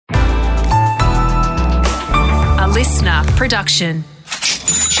listener production.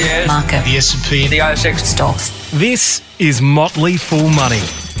 Shares, Market, the S&P, the ASX, stocks. This is Motley Fool Money.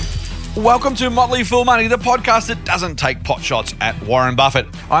 Welcome to Motley Fool Money, the podcast that doesn't take pot shots at Warren Buffett.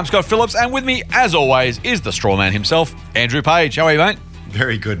 I'm Scott Phillips, and with me, as always, is the straw man himself, Andrew Page. How are you, mate?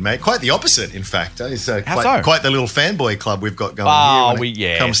 Very good, mate. Quite the opposite, in fact. So How so? Quite the little fanboy club we've got going here when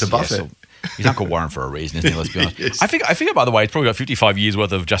it comes to Buffett. Yes. He's Uncle Warren for a reason, isn't he? Let's be honest. Yes. I figure, by the way, it's probably got 55 years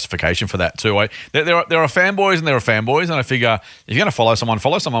worth of justification for that too. There are fanboys and there are fanboys, and I figure if you're going to follow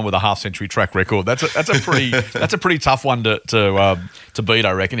someone with a half-century track record. That's a pretty tough one to beat,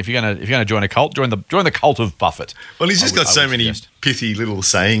 I reckon. If you're going to join a cult, join the cult of Buffett. Well, he's just got so many pithy little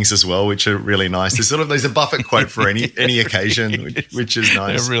sayings as well, which are really nice. There's a Buffett quote for any occasion, which is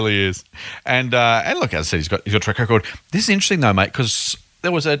nice. It really is. And look, as I said, he's got a track record. This is interesting though, mate, because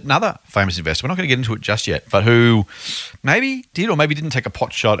there was another famous investor, we're not going to get into it just yet, but who maybe did or maybe didn't take a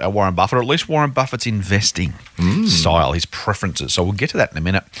pot shot at Warren Buffett, or at least Warren Buffett's investing style, his preferences. So we'll get to that in a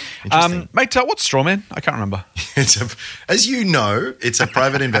minute. Mate, what's Strawman? I can't remember. As you know, it's a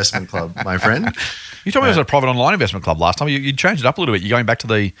private investment club, my friend. You told me it was a private online investment club last time. You changed it up a little bit. You're going back to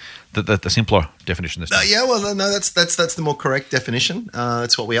the simpler definition this time. That's the more correct definition.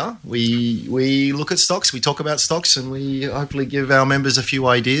 That's what we are. We look at stocks, we talk about stocks, and we hopefully give our members a few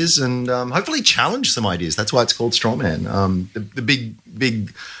ideas and hopefully challenge some ideas. That's why it's called Strawman. The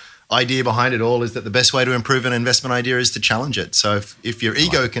big idea behind it all is that the best way to improve an investment idea is to challenge it. So if your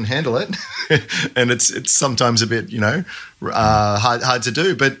ego can handle it, and it's sometimes a bit hard to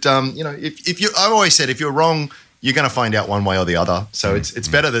do, but I've always said if you're wrong, you're going to find out one way or the other. So it's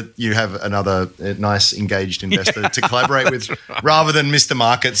better that you have another nice engaged investor to collaborate with, rather than Mr.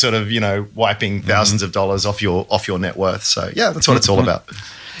 Market sort of wiping thousands of dollars off your net worth. So yeah, that's what it's all about.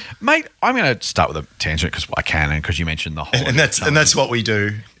 Mate, I'm going to start with a tangent because I can, and because you mentioned the whole. And that's what we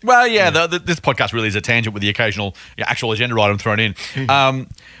do. Well, yeah, this podcast really is a tangent with the occasional actual agenda item thrown in.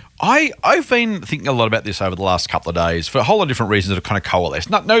 I've been thinking a lot about this over the last couple of days for a whole lot of different reasons that have kind of coalesced.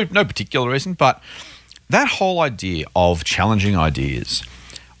 No particular reason, but that whole idea of challenging ideas,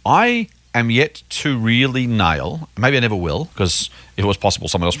 I am yet to really nail. Maybe I never will, because if it was possible,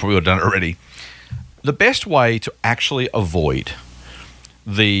 someone else probably would have done it already. The best way to actually avoid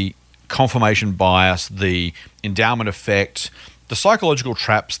the confirmation bias, the endowment effect, the psychological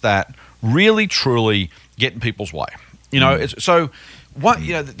traps that really truly get in people's way. The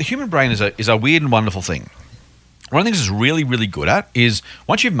human brain is a weird and wonderful thing. One of the things it's really, really good at is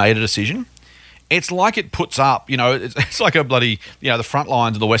once you've made a decision, it's like it puts up, it's like a bloody, the front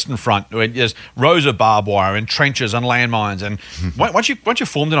lines of the Western Front, where there's rows of barbed wire and trenches and landmines. And once you've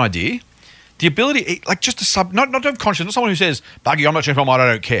formed an idea, the ability, like just to not conscious, not someone who says, "Buggy, I'm not changing my mind, I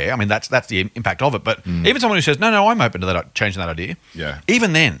don't care." I mean, that's the impact of it. But even someone who says, "No, I'm open to changing that idea." Yeah.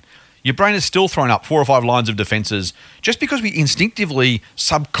 Even then, your brain is still throwing up 4 or 5 lines of defenses just because we instinctively,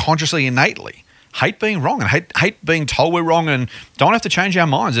 subconsciously, innately hate being wrong and hate being told we're wrong and don't have to change our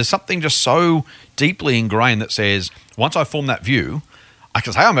minds. There's something just so deeply ingrained that says, once I form that view, I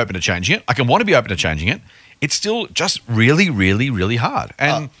can say I'm open to changing it. I can want to be open to changing it. It's still just really, really, really hard.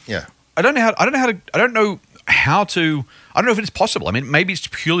 And I don't know if it's possible. I mean, maybe it's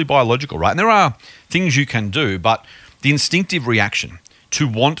purely biological, right? And there are things you can do, but the instinctive reaction to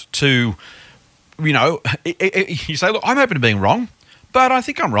want to, you say, look, I'm open to being wrong, but I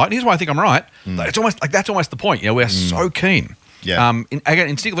think I'm right. Here's why I think I'm right. It's almost like that's almost the point. We're so keen. Yeah. Again,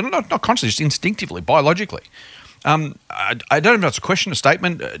 instinctively, not consciously, just instinctively, biologically. I don't know if that's a question, a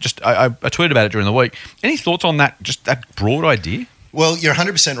statement. I tweeted about it during the week. Any thoughts on that? Just that broad idea? Well, you're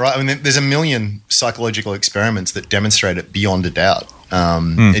 100% right. I mean, there's a million psychological experiments that demonstrate it beyond a doubt.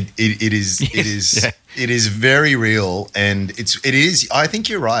 It is very real, and it is. I think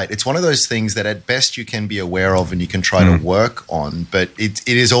you're right. It's one of those things that at best you can be aware of and you can try to work on, but it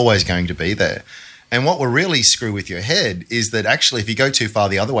is always going to be there. And what will really screw with your head is that actually if you go too far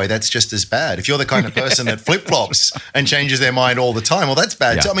the other way, that's just as bad. If you're the kind of person that flip-flops and changes their mind all the time, well, that's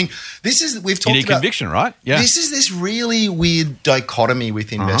bad. Yeah. So, I mean, we've talked you need about conviction, right? Yeah. This is this really weird dichotomy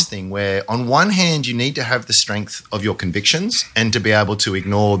with investing where on one hand you need to have the strength of your convictions and to be able to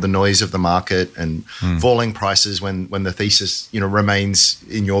ignore the noise of the market and falling prices when the thesis, remains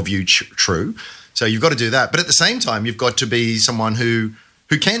in your view true. So you've got to do that. But at the same time, you've got to be someone who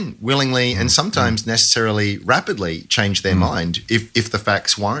can willingly and sometimes necessarily rapidly change their mind if the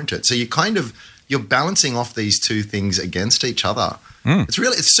facts warrant it. So you're balancing off these two things against each other.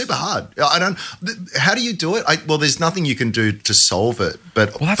 It's super hard. How do you do it? There's nothing you can do to solve it.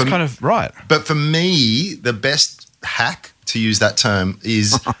 But that's kind of right. But for me, the best hack, to use that term,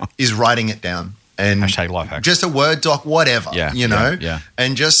 is writing it down. And hashtag life hack. Just a Word doc, whatever,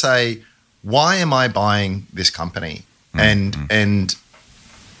 and just say, why am I buying this company? And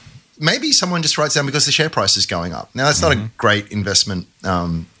maybe someone just writes down because the share price is going up. Now, that's not a great investment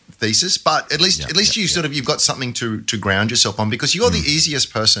thesis, but at least you've got something to ground yourself on, because you're the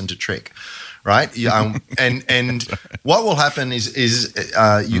easiest person to trick, right? And what will happen is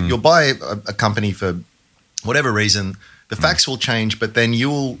you'll buy a company for whatever reason. The facts will change, but then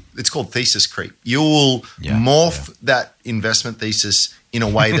it's called thesis creep. You'll morph that investment thesis in a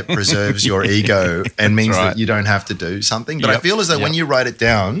way that preserves your ego and means that you don't have to do something. But I feel as though when you write it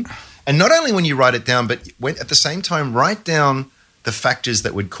down, and not only when you write it down, but at the same time, write down the factors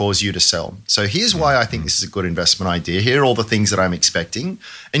that would cause you to sell. So here's why I think this is a good investment idea. Here are all the things that I'm expecting.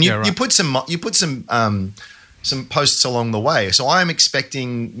 And you put some posts along the way. So I'm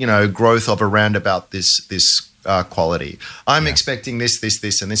expecting, growth of around about this quality. I'm expecting this,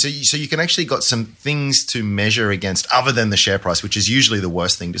 and this. So you can actually got some things to measure against other than the share price, which is usually the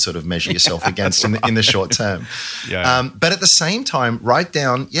worst thing to sort of measure yourself against in the short term. But at the same time, write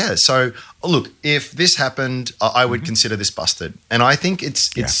down, so look, if this happened, I would consider this busted. And I think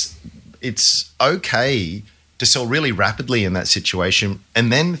it's okay to sell really rapidly in that situation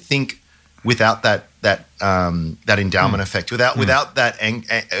and then think without that endowment effect, without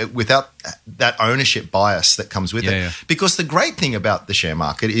that ownership bias that comes with it. Because the great thing about the share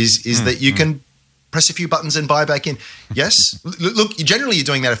market is that you can press a few buttons and buy back in. Yes, look, generally you're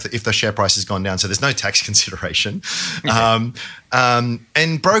doing that if the share price has gone down, so there's no tax consideration.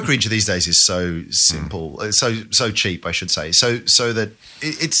 And brokerage these days is so simple, so cheap, I should say. So that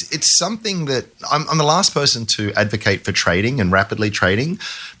it's something that I'm the last person to advocate for trading and rapidly trading,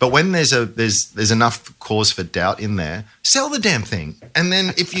 but when there's enough cause for doubt in there, sell the damn thing. And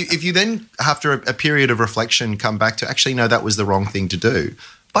then if you then after a period of reflection come back to actually no, that was the wrong thing to do,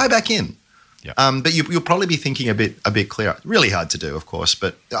 buy back in. But you'll probably be thinking a bit clearer. Really hard to do, of course,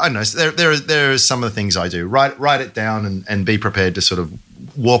 but I don't know. So there are some of the things I do. Write it down and be prepared to sort of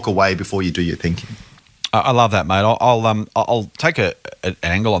walk away before you do your thinking. I love that, mate. I'll take an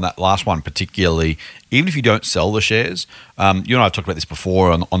angle on that last one particularly. Even if you don't sell the shares, you and I have talked about this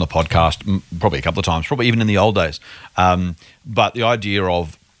before on the podcast, probably a couple of times, probably even in the old days. But the idea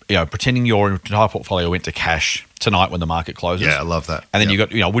of pretending your entire portfolio went to cash tonight when the market closes. Yeah, I love that. And then you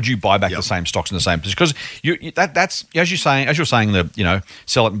got, would you buy back the same stocks in the same position? Because that's as you're saying the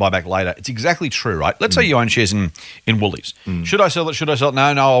sell it and buy back later. It's exactly true, right? Let's say you own shares in Woolies. Should I sell it? Should I sell it? No,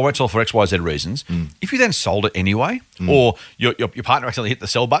 I won't sell for X, Y, Z reasons. If you then sold it anyway, or your partner accidentally hit the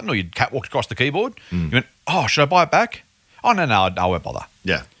sell button, or you catwalked across the keyboard, you went, oh, should I buy it back? Oh no, I won't bother.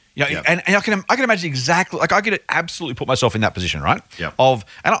 Yeah. And I can imagine exactly, like I could absolutely put myself in that position, right? Yeah.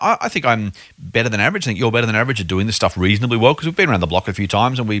 And I think I'm better than average. I think you're better than average at doing this stuff reasonably well because we've been around the block a few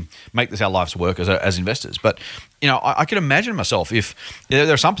times and we make this our life's work as investors. But I can imagine myself if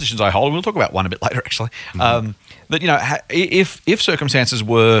there are some positions I hold, and we'll talk about one a bit later actually. That if circumstances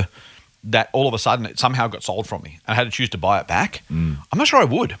were that all of a sudden it somehow got sold from me and I had to choose to buy it back, I'm not sure I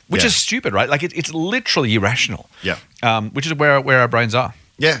would, which is stupid, right? Like it's literally irrational. Yeah. Which is where our brains are.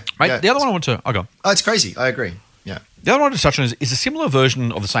 Yeah. Mate, yeah. the other one I want to... Oh, go on. Oh, it's crazy. I agree. Yeah. The other one I want to touch on is a similar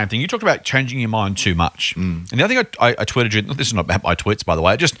version of the same thing. You talked about changing your mind too much. And the other thing I tweeted you... This is not about my tweets, by the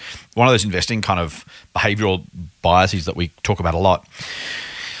way. Just one of those investing kind of behavioural biases that we talk about a lot.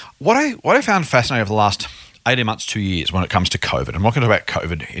 What I found fascinating over the last 18 months, 2 years when it comes to COVID. I'm not going to talk about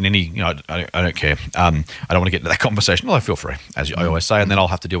COVID in any... I don't care. I don't want to get into that conversation. Although feel free, as I always say, and then I'll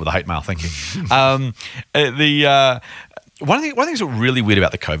have to deal with the hate mail. Thank you. One of the things that was really weird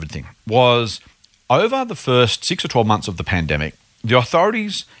about the COVID thing was over the first 6 or 12 months of the pandemic, the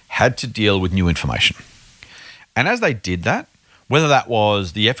authorities had to deal with new information. And as they did that, whether that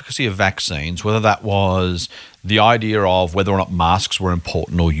was the efficacy of vaccines, whether that was the idea of whether or not masks were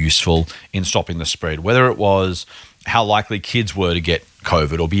important or useful in stopping the spread, whether it was how likely kids were to get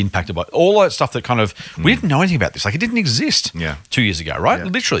COVID or be impacted by all that stuff that kind of, we didn't know anything about this. Like it didn't exist 2 years ago, right?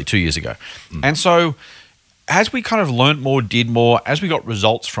 Yeah. Literally 2 years ago. And so as we kind of learnt more, did more, as we got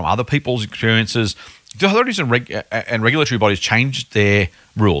results from other people's experiences, the authorities and regulatory bodies changed their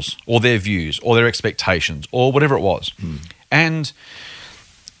rules or their views or their expectations or whatever it was. And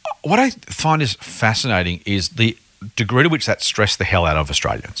what I find is fascinating is the degree to which that stressed the hell out of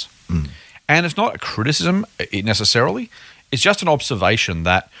Australians. And it's not a criticism necessarily. It's just an observation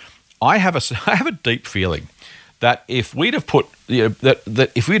that I have a deep feeling that if we'd have put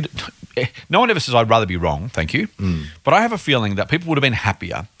that if we'd no one ever says I'd rather be wrong, thank you. But I have a feeling that people would have been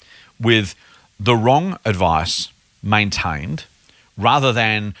happier with the wrong advice maintained rather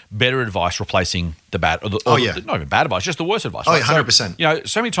than better advice replacing the bad. Or not even bad advice, just the worst advice. Oh, right? 100%.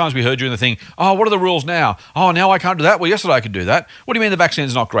 So many times we heard during the thing, oh, what are the rules now? Oh, now I can't do that. Well, yesterday I could do that. What do you mean the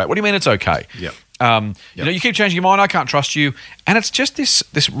vaccine's not great? What do you mean it's okay? Yep. You keep changing your mind. I can't trust you. And it's just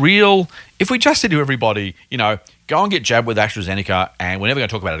this real, if we just said to everybody, go and get jabbed with AstraZeneca and we're never going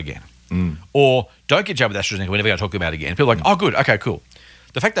to talk about it again. Or don't get jabbed with AstraZeneca, we're never going to talk about it again. People are like, oh, good. Okay, cool.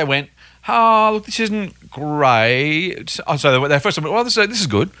 The fact they went, look, this isn't great. So they first went, well, this is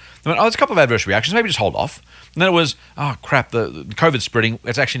good. They went, there's a couple of adverse reactions. Maybe just hold off. And then it was, oh, crap, the COVID's spreading.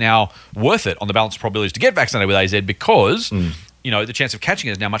 It's actually now worth it on the balance of probabilities to get vaccinated with AZ because... the chance of catching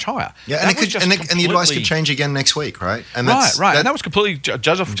it is now much higher. Yeah, and the advice could change again next week, right? And that's, right. And that was completely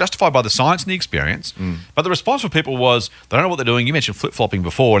justified by the science and the experience. But the response from people was, they don't know what they're doing. You mentioned flip-flopping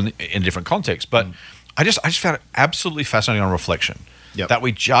before in a different context. But I just found it absolutely fascinating on reflection that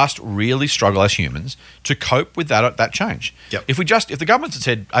we just really struggle as humans to cope with that change. Yep. If the government had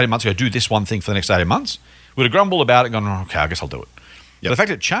said 18 months ago, do this one thing for the next 18 months, we'd have grumbled about it and gone, okay, I guess I'll do it. But the fact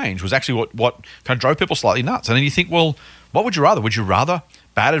that it changed was actually what kind of drove people slightly nuts. And then you think, well, what would you rather? Would you rather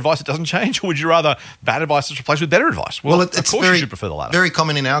bad advice that doesn't change, or would you rather bad advice that's replaced with better advice? Well, of course you should prefer the latter. Very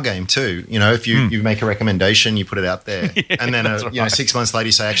common in our game too. If you make a recommendation, you put it out there, and then 6 months later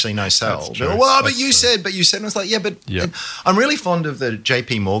you say, actually, no sell. But you said, and it's like, I'm really fond of the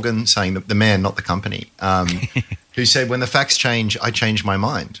JP Morgan saying, the man, not the company, who said, when the facts change, I change my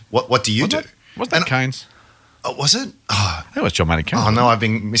mind. What do you do? Was that Keynes? Oh, was it? Oh, that was John Maynard Keynes. Oh, no, I've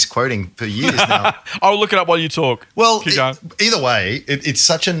been misquoting for years now. I'll look it up while you talk. Well, either way, it's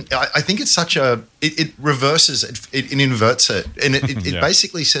such I think it's such it reverses it, it inverts it. And it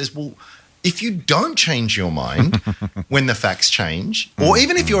basically says, well, if you don't change your mind when the facts change, or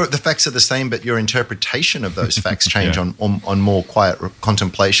even if the facts are the same, but your interpretation of those facts change on more quiet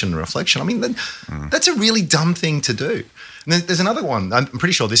contemplation and reflection, I mean, that's a really dumb thing to do. And there's another one. I'm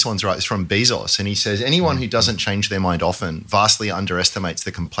pretty sure this one's right. It's from Bezos. And he says, anyone who doesn't change their mind often vastly underestimates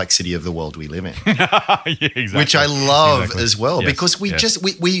the complexity of the world we live in. Exactly. Which I love as well, because we're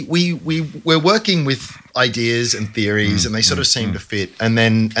working with ideas and theories and they sort of seem to fit. And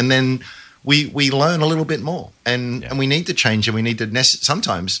then we learn a little bit more and we need to change, and we need to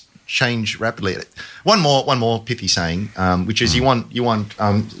sometimes change rapidly. One more pithy saying, which is you want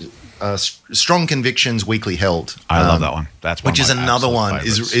strong convictions weakly held. I love that one. That's one which is another one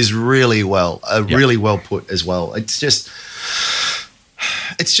is really really well put as well. It's just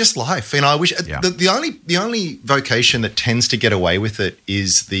life. I wish the only vocation that tends to get away with it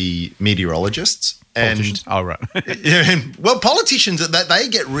is the meteorologists. Politicians. Politicians, they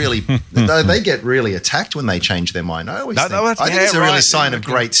get really attacked when they change their mind. I think it's a really sign of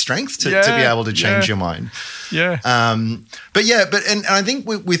great strength to be able to change your mind. Yeah. But I think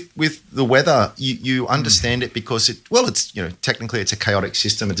with the weather, you understand it because it's technically it's a chaotic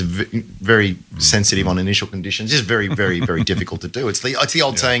system. It's very sensitive on initial conditions. It's very very very difficult to do. It's the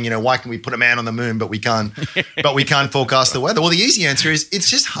old saying, why can we put a man on the moon but we can't forecast the weather? Well, the easy answer is it's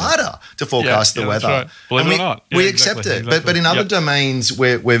just harder to forecast the weather. Right. Believe it or not. We accept it. Exactly. But in other domains,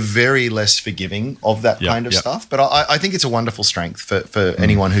 we're very less forgiving of that kind of stuff. But I think it's a wonderful strength for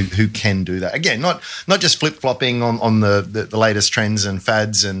anyone who can do that. Again, not just flip-flopping on the latest trends and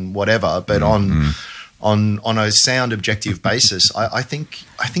fads and whatever, but on a sound, objective basis, I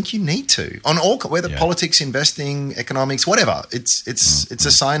think you need to. On all, whether politics, investing, economics, whatever, it's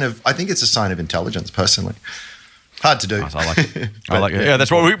a sign of, I think it's a sign of intelligence, personally. Hard to do. Nice, I like it. I like it. Yeah,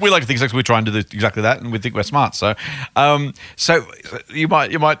 that's what we like to think. So we try and do exactly that, and we think we're smart. So,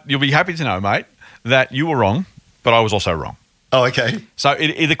 you'll be happy to know, mate, that you were wrong, but I was also wrong. Oh, okay. So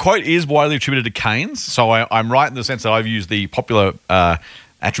the quote is widely attributed to Keynes. So I'm right in the sense that I've used the popular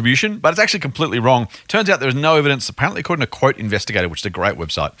attribution, but it's actually completely wrong. Turns out there's no evidence, apparently according to Quote Investigator, which is a great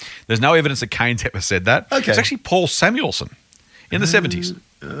website, there's no evidence that Keynes ever said that. Okay. It's actually Paul Samuelson in the 70s.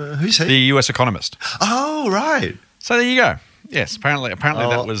 Who's he? The US economist. Oh, right. So there you go. Yes, apparently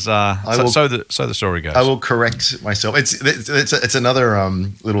that was so the story goes. I will correct myself. It's another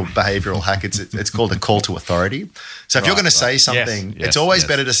little behavioral hack. It's called a call to authority. So if you're going to say something, it's always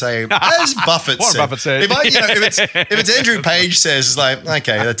better to say, as Buffett said. Buffett said. If it's Andrew Page says, it's like,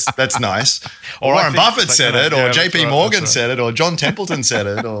 okay, that's nice. Or Warren Buffett said it, or JP Morgan said it, or John Templeton said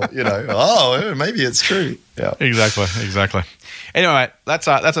it, or maybe it's true. Yeah, exactly. Anyway, mate, that's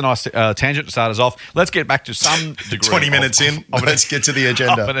a nice tangent to start us off. Let's get back to some degree. 20 minutes in, let's get to the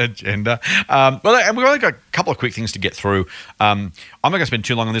agenda. Of an agenda. And we've only got a couple of quick things to get through. I'm not going to spend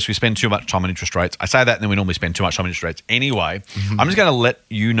too long on this. We spend too much time on interest rates. I say that, and then we normally spend too much time on interest rates anyway. I'm just going to let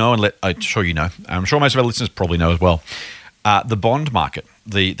you know, and I'm sure you know. I'm sure most of our listeners probably know as well. The bond market,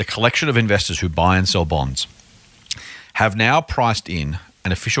 the collection of investors who buy and sell bonds, have now priced in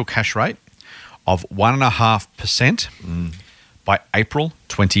an official cash rate of 1.5% by April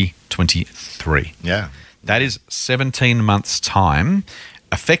 2023. Yeah. That is 17 months' time,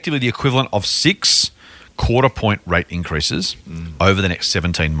 effectively the equivalent of 6 quarter-point rate increases over the next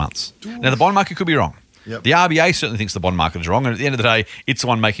 17 months. Now, the bond market could be wrong. Yep. The RBA certainly thinks the bond market is wrong, and at the end of the day, it's the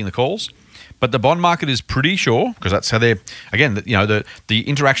one making the calls. But the bond market is pretty sure, because that's how they're, again, the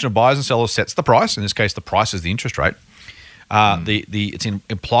interaction of buyers and sellers sets the price. In this case, the price is the interest rate. It's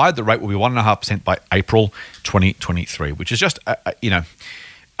implied the rate will be 1.5% by April 2023, which is just,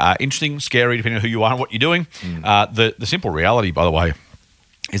 interesting, scary, depending on who you are and what you're doing. The simple reality, by the way,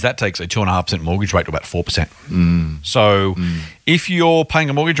 is that takes a 2.5% mortgage rate to about 4%. So if you're paying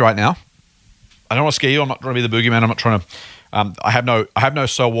a mortgage right now, I don't want to scare you. I'm not trying to be the boogeyman. I'm not trying to. I have no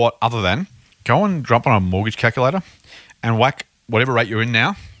so what other than go and jump on a mortgage calculator and whack whatever rate you're in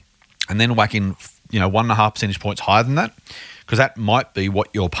now, and then whack in 1.5 percentage points higher than that, because that might be what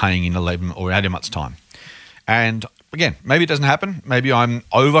you're paying in 11 or 18 months' time. And again, maybe it doesn't happen. Maybe I'm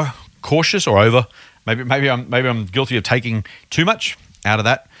over cautious or maybe I'm guilty of taking too much out of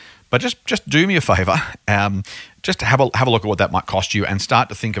that. But just do me a favor, just have a look at what that might cost you, and start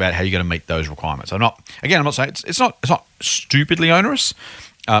to think about how you're going to meet those requirements. I'm not saying it's not stupidly onerous.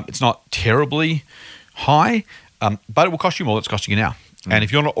 It's not terribly high, but it will cost you more than it's costing you now. And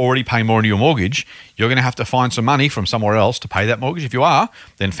if you're not already paying more into your mortgage, you're going to have to find some money from somewhere else to pay that mortgage. If you are,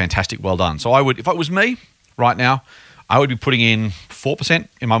 then fantastic, well done. So I would, if it was me right now, I would be putting in 4%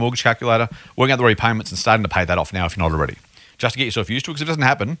 in my mortgage calculator, working out the repayments and starting to pay that off now if you're not already. Just to get yourself used to it, because if it doesn't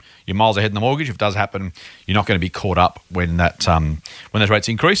happen, you're miles ahead in the mortgage. If it does happen, you're not going to be caught up when those rates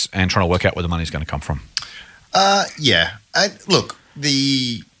increase and trying to work out where the money's going to come from. Yeah. Look,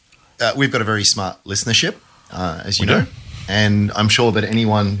 we've got a very smart listenership, as you know, and I'm sure that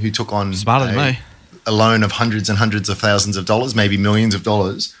anyone who took on smarter than me a loan of hundreds and hundreds of thousands of dollars, maybe millions of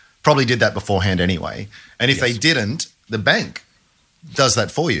dollars, probably did that beforehand anyway. And if they didn't, the bank does that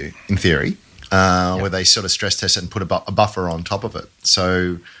for you, in theory. Where they sort of stress test it and put a buffer on top of it.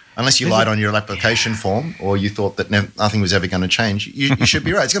 So unless you lied on your application form or you thought that nothing was ever going to change, you should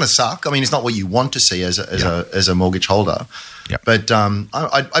be right. It's going to suck. I mean, it's not what you want to see as a mortgage holder. Yep. But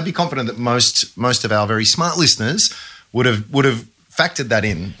I'd be confident that most of our very smart listeners would have factored that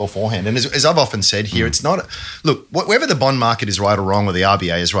in beforehand. And as I've often said here, it's not – look, whether the bond market is right or wrong or the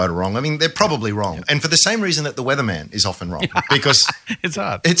RBA is right or wrong, I mean, they're probably wrong. Yep. And for the same reason that the weatherman is often wrong, because – it's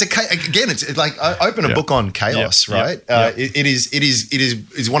hard. It's like I open a book on chaos, right? It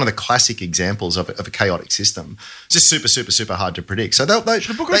is one of the classic examples of a chaotic system. It's just super, super, super hard to predict. So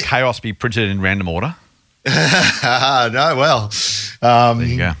should the book of chaos be printed in random order? No, well, there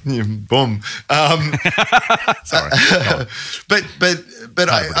you go. Boom. Sorry, but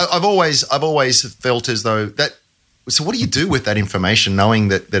I've always felt as though that. So what do you do with that information, knowing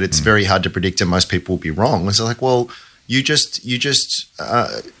that it's very hard to predict and most people will be wrong? And so like, well, you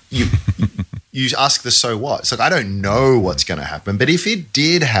ask the so what. It's like, I don't know what's going to happen, but if it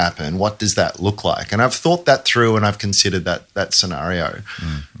did happen, what does that look like? And I've thought that through and I've considered that scenario.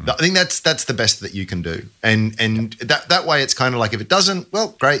 Mm-hmm. I think that's the best that you can do. And that way it's kind of like, if it doesn't,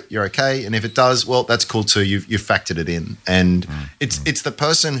 well, great, you're okay. And if it does, well, that's cool too. You've factored it in. And it's the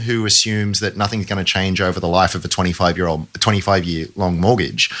person who assumes that nothing's going to change over the life of a 25-year long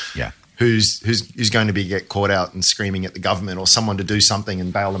mortgage. Yeah. Who's going to get caught out and screaming at the government or someone to do something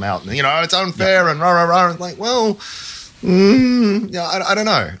and bail them out, and it's unfair and rah rah rah. And like, well, I don't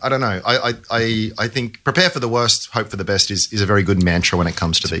know. I think prepare for the worst, hope for the best is a very good mantra when it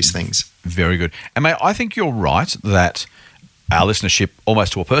comes to these things. Very good. And mate, I think you're right that our listenership,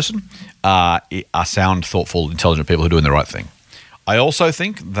 almost to a person, are sound, thoughtful, intelligent people who are doing the right thing. I also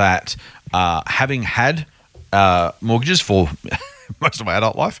think that having had mortgages for most of my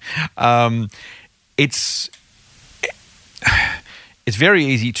adult life, it's very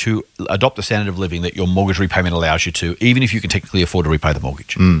easy to adopt the standard of living that your mortgage repayment allows you to, even if you can technically afford to repay the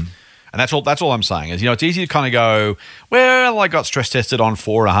mortgage. And that's all I'm saying is, it's easy to kind of go, well, I got stress tested on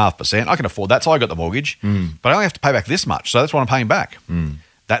 4.5%. I can afford that, so I got the mortgage, but I only have to pay back this much, so that's what I'm paying back.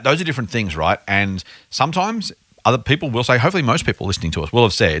 Those are different things, right? And sometimes other people will say, hopefully most people listening to us will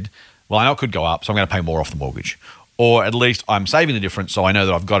have said, well, I know it could go up, so I'm going to pay more off the mortgage. Or at least I'm saving the difference, so I know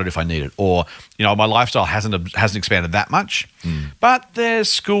that I've got it if I need it. Or, my lifestyle hasn't expanded that much, but there's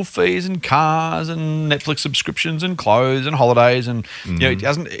school fees and cars and Netflix subscriptions and clothes and holidays, and it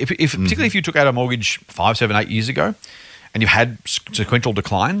doesn't. Particularly if you took out a mortgage 5, 7, 8 years ago, and you've had sequential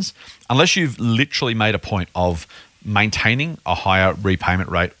declines, unless you've literally made a point of maintaining a higher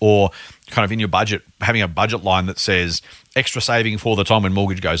repayment rate, or kind of in your budget, having a budget line that says, extra saving for the time when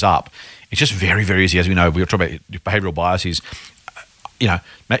mortgage goes up. It's just very, very easy. As we know, we were talking about behavioural biases. You know,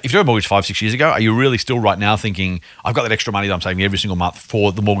 if you had a mortgage 5-6 years ago, are you really still right now thinking, I've got that extra money that I'm saving every single month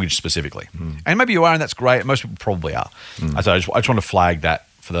for the mortgage specifically? And maybe you are, and that's great. Most people probably are. So I just want to flag that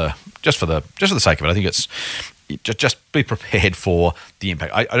for the sake of it. I think it's just be prepared for the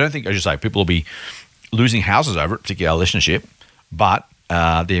impact. I don't think, as you say, people will be losing houses over it, particularly our listenership, but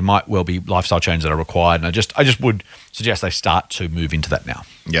there might well be lifestyle changes that are required. And I just would suggest they start to move into that now.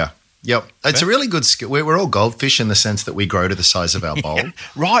 Yeah. Yep. It's a really good skill. We're all goldfish in the sense that we grow to the size of our bowl.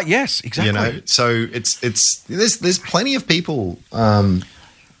 Right. Yes, exactly. You know, so there's plenty of people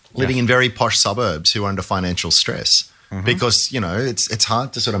living in very posh suburbs who are under financial stress because, you know, it's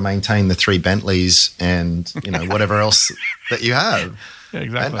hard to sort of maintain the 3 Bentleys and, you know, whatever else that you have. Yeah,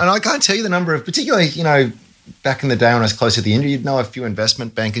 exactly. And I can't tell you the number of, particularly, you know, back in the day when I was closer to the end, you'd know a few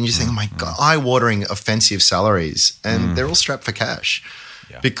investment bankers and you think, oh my God, eye-watering offensive salaries, and they're all strapped for cash.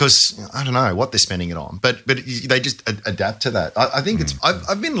 Yeah. Because I don't know what they're spending it on, but they just adapt to that. I think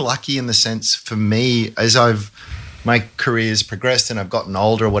I've been lucky in the sense, for me, as my career's progressed and I've gotten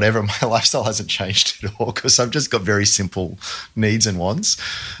older or whatever, my lifestyle hasn't changed at all because I've just got very simple needs and wants.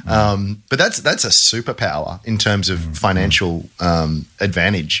 But that's a superpower in terms of financial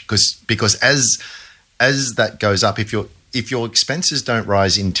advantage because as that goes up, if your expenses don't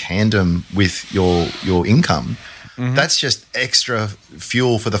rise in tandem with your income, that's just extra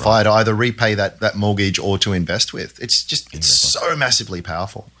fuel for the fire to either repay that mortgage or to invest with. It's so massively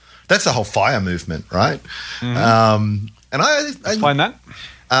powerful. That's the whole FIRE movement, right? And I explain that.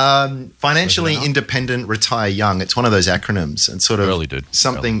 Financially independent, retire young. It's one of those acronyms, and sort of early, dude.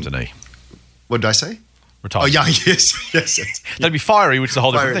 Something. What did I say? Retire. Oh, young. Yes. That'd be fiery, which is a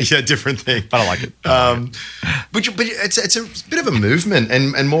whole different thing. Yeah, different thing. But I like it. But it's a bit of a movement,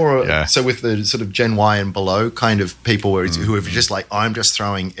 and more so with the sort of Gen Y and below kind of people who are just like, I'm just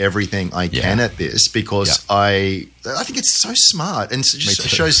throwing everything I can at this because I think it's so smart and just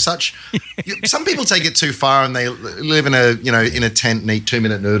shows such. Some people take it too far and they live in a tent and eat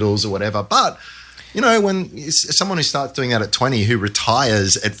 2-minute noodles or whatever, but. You know, when someone who starts doing that at 20 who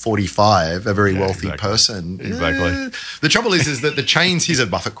retires at 45, a very wealthy person. Exactly. The trouble is that the chains, here's a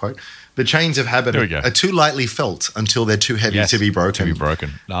Buffett quote, the chains of habit are too lightly felt until they're too heavy to be broken.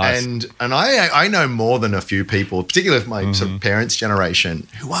 Nice. And I know more than a few people, particularly my sort of parents' generation,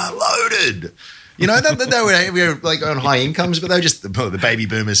 who are loaded. You know, they were like on high incomes, but they were just the baby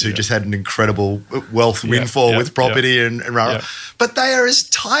boomers who just had an incredible wealth windfall with property and but they are as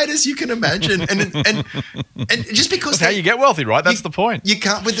tight as you can imagine. And just because that's how you get wealthy, right? That's the point. You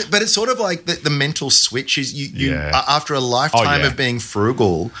can't, but it's sort of like the mental switch is you after a lifetime of being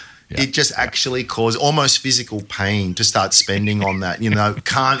frugal. Yeah. It just actually causes almost physical pain to start spending on that. You know,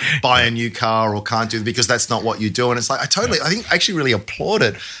 can't buy a new car or can't do it because that's not what you do. And it's like, I think I actually really applaud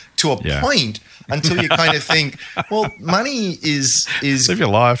it to a point until you kind of think, well, money is live your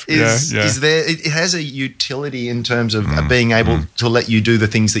life. Is there? It has a utility in terms of being able to let you do the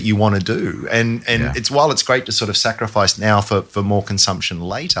things that you want to do. And it's while it's great to sort of sacrifice now for more consumption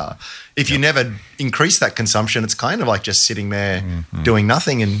later. If you never increase that consumption, it's kind of like just sitting there doing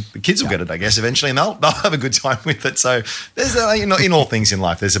nothing, and the kids will get it, I guess, eventually, and they'll have a good time with it. So there's in all things in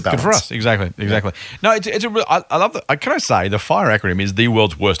life, there's a balance. Good for us, exactly. No, it's a real. I love that. Can I say the FIRE acronym is the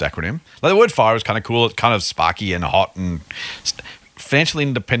world's worst acronym? Like the word FIRE is kind of cool. It's kind of sparky and hot and financially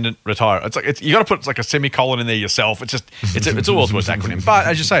independent retire. It's like you got to put like a semicolon in there yourself. It's the world's worst acronym. But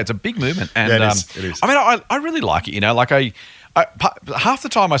as you say, it's a big movement, and it is. I mean, I really like it. You know, like half the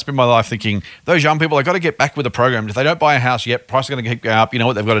time I spend my life thinking those young people, they've got to get back with the program. If they don't buy a house yet, price is going to keep going up. You know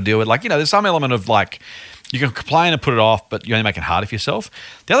what they've got to deal with. Like, you know, there's some element of like you can complain and put it off, but you only make it harder for yourself.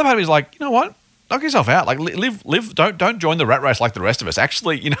 The other part of me is like, you know what? Knock yourself out. Like live. Don't join the rat race like the rest of us.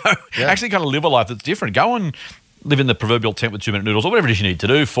 Actually, you know, actually kind of live a life that's different. Go and live in the proverbial tent with 2-minute noodles or whatever it is you need to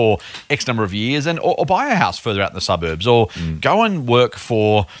do for X number of years, and or buy a house further out in the suburbs, or go and work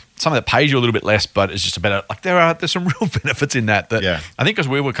for something that pays you a little bit less, but it's just a better. Like there's some real benefits in that. I think because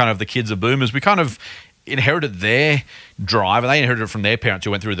we were kind of the kids of boomers, we kind of inherited their drive, and they inherited it from their parents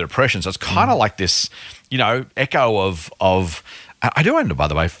who went through the depression. So it's kind of like this, you know, echo of. I do wonder, by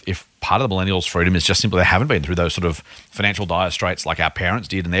the way, if part of the millennials' freedom is just simply they haven't been through those sort of financial dire straits like our parents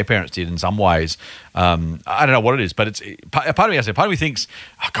did and their parents did in some ways. I don't know what it is, but it's part of me. I said, part of me thinks,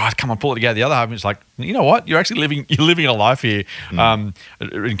 "Oh God, come on, pull it together." The other half of me is like, you know what? You're actually living a life here.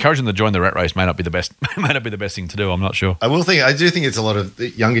 Encouraging them to join the rat race may not be the best thing to do. I'm not sure. I do think it's a lot of the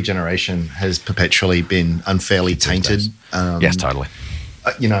younger generation has perpetually been unfairly tainted. Yes, totally.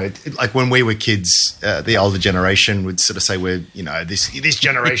 like when we were kids, the older generation would sort of say this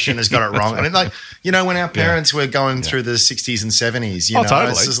generation has got it wrong. And when our parents were going through the 60s and 70s,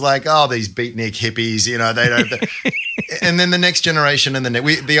 totally. it's just like, these beatnik hippies, they don't. And then the next generation and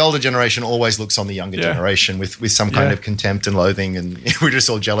the older generation always looks on the younger generation with some kind of contempt and loathing, and we're just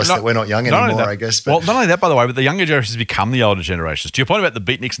all jealous that we're not young anymore, I guess. But, well, not only that, by the way, but the younger generations become the older generations. To your point about the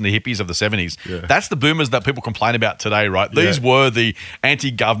beatniks and the hippies of the 70s, that's the boomers that people complain about today, right? These were the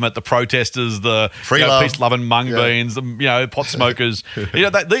anti-government, the protesters, the peace-loving mung beans, the pot smokers.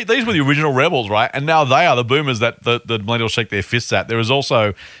 These were the original rebels, right? And now they are the boomers that the millennials shake their fists at. There is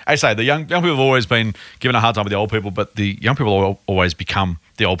also, I say, the young people have always been given a hard time with the old people, but the young people always become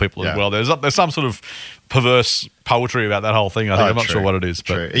the old people as well. There's some sort of perverse poetry about that whole thing. I think I'm not sure what it is.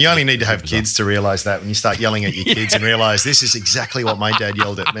 But you only need to have kids to realise that when you start yelling at your kids and realise this is exactly what my dad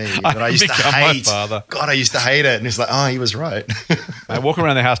yelled at me. That I used to hate. My father. God, I usst to hate it. And it's like, he was right. I walk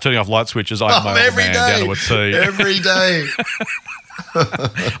around the house turning off light switches. I'm every day. Down to a T. Every day.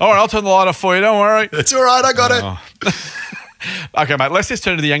 All right, I'll turn the light off for you. Don't worry. It's all right. I got it. Okay, mate. Let's just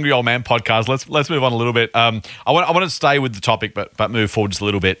turn to the Angry Old Man podcast. Let's move on a little bit. I want to stay with the topic, but move forward just a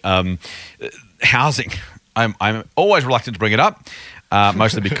little bit. Housing. I'm always reluctant to bring it up,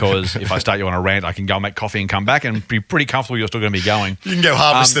 mostly because if I start you on a rant, I can go and make coffee and come back and be pretty comfortable you're still going to be going. You can go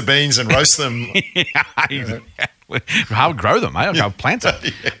harvest the beans and roast them. Exactly. I'll grow them, mate. I'll go plant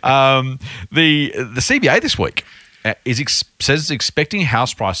them. The CBA this week says it's expecting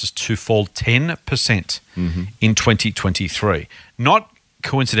house prices to fall 10% in 2023. Not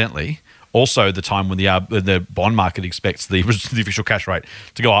coincidentally, also the time when the bond market expects the official cash rate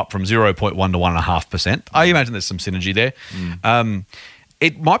to go up from 0.1 to 1.5%. I imagine there's some synergy there.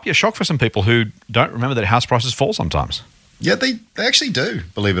 It might be a shock for some people who don't remember that house prices fall sometimes. Yeah, they actually do,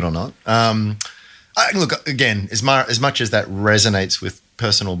 believe it or not. Look, again, as much as that resonates with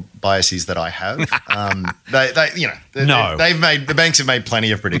personal biases that I have, the banks have made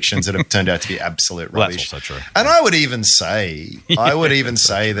plenty of predictions that have turned out to be absolute rubbish. That's also true. And I would even say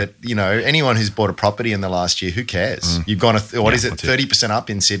that anyone who's bought a property in the last year, who cares? You've gone 30%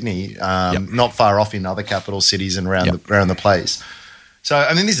 up in Sydney, not far off in other capital cities and around the place. So,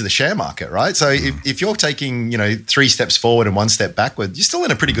 I mean, this is the share market, right? So if you're taking 3 steps forward and 1 step backward, you're still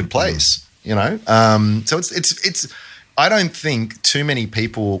in a pretty good place. So it's. I don't think too many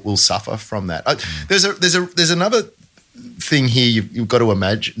people will suffer from that. There's another thing here you've got to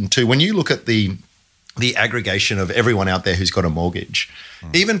imagine too. When you look at the aggregation of everyone out there who's got a mortgage,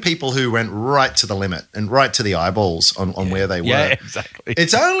 even people who went right to the limit and right to the eyeballs on where they were. Yeah, exactly.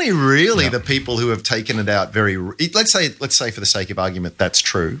 It's only really the people who have taken it out let's say for the sake of argument that's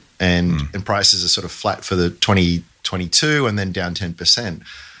true, and prices are sort of flat for the 2022 and then down 10%.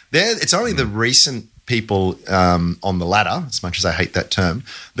 It's only the recent people on the ladder, as much as I hate that term,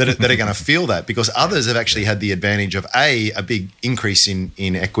 that are going to feel that, because others have actually had the advantage of a big increase in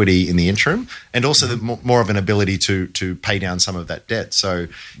equity in the interim, and also more of an ability to pay down some of that debt. So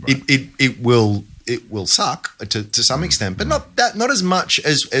it will suck to some extent, but not as much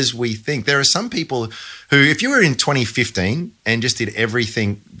as we think. There are some people who, if you were in 2015 and just did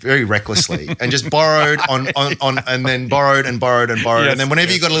everything very recklessly and just borrowed on and then borrowed and borrowed and borrowed, and then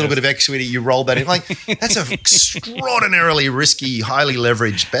whenever you got a little bit of equity, you rolled that in. Like, that's an extraordinarily risky, highly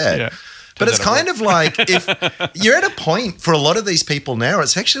leveraged bet. Yeah. But it's kind of like, if you're at a point for a lot of these people now,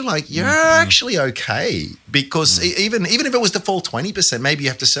 it's actually like you're actually okay, because even if it was to fall 20%, maybe you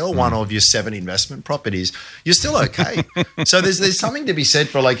have to sell one of your 7 investment properties, you're still okay. So there's something to be said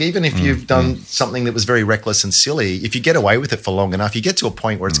for, like, even if you've done something that was very reckless and silly, if you get away with it for long enough, you get to a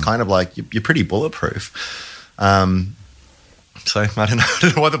point where it's kind of like you're pretty bulletproof. So I don't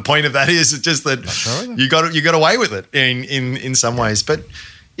know what the point of that is. It's just that you got away with it in some ways, but.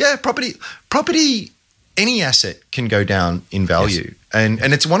 Yeah, property, any asset can go down in value. Yes.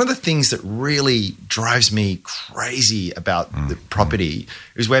 And it's one of the things that really drives me crazy about the property,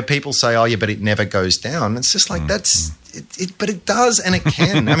 is where people say, oh, yeah, but it never goes down. It's just like, but it does, and it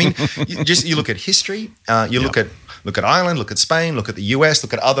can. I mean, you look at history, look at Ireland, look at Spain, look at the US,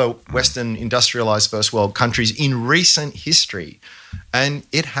 look at other Western industrialized first world countries in recent history, and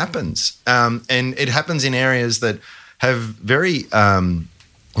it happens. And it happens in areas that have very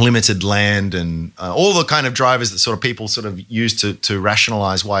limited land and all the kind of drivers that sort of people sort of use to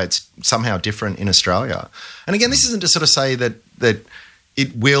rationalize why it's somehow different in Australia. And again, this isn't to sort of say that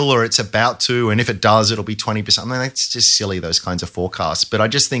it will or it's about to, and if it does, it'll be 20%. I mean, it's just silly, those kinds of forecasts. But I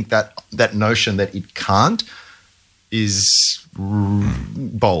just think that notion that it can't is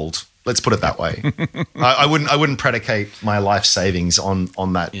bold. Let's put it that way. I wouldn't predicate my life savings on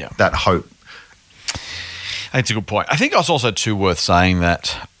that hope. That's a good point. I think it's also too worth saying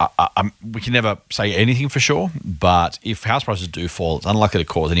that we can never say anything for sure, but if house prices do fall, it's unlikely to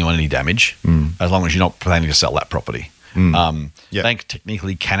cause anyone any damage as long as you're not planning to sell that property. Bank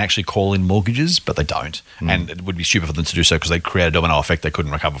technically can actually call in mortgages, but they don't, and it would be stupid for them to do so because they create a domino effect they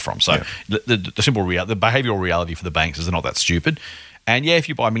couldn't recover from. So the simple the behavioural reality for the banks is they're not that stupid. And if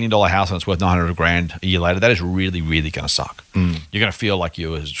you buy $1 million house and it's worth $900,000 a year later, that is really, really going to suck. You're going to feel like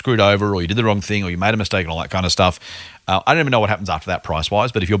you were screwed over, or you did the wrong thing, or you made a mistake, and all that kind of stuff. I don't even know what happens after that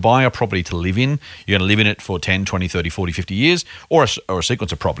price-wise, but if you're buying a property to live in, you're going to live in it for 10, 20, 30, 40, 50 years, or a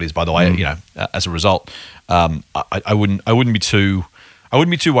sequence of properties, by the way, as a result. I wouldn't be too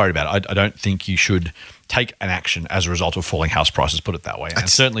worried about it. I don't think you should take an action as a result of falling house prices, put it that way. And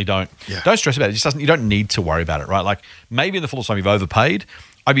certainly don't stress about it. It just doesn't. You don't need to worry about it, right? Like maybe in the fullest time you've overpaid.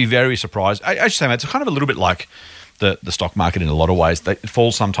 I'd be very surprised. I should say, man, it's kind of a little bit like the stock market in a lot of ways. It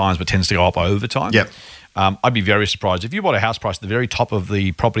falls sometimes, but tends to go up over time. Yep. I'd be very surprised if you bought a house price at the very top of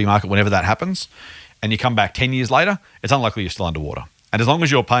the property market whenever that happens, and you come back 10 years later, it's unlikely you're still underwater. And as long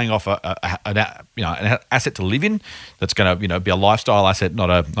as you're paying off an asset to live in, that's going to be a lifestyle asset, not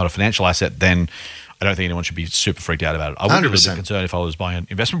a financial asset, then I don't think anyone should be super freaked out about it. I would be a little bit concerned if I was buying an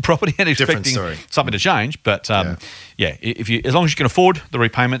investment property and expecting something to change. But as long as you can afford the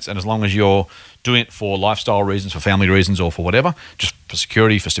repayments, and as long as you're doing it for lifestyle reasons, for family reasons, or for whatever, just for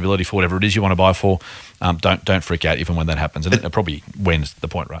security, for stability, for whatever it is you want to buy for, don't freak out even when that happens. And it probably wins the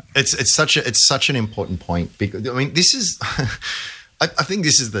point, right? It's such an important point, because this is. I think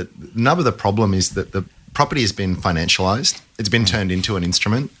this is the nub of the problem, is that the property has been financialized. It's been turned into an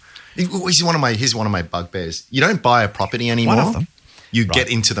instrument. Here's one of my bugbears. You don't buy a property anymore. One of them. You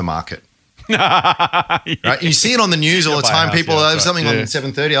get into the market. Right? You see it on the news all the time. People have something on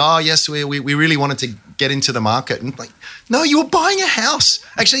 7:30. Oh, yes, we really wanted to get into the market. And like, no, you were buying a house.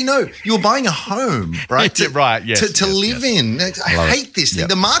 Actually, no, you were buying a home, right? To live in. I hate this thing.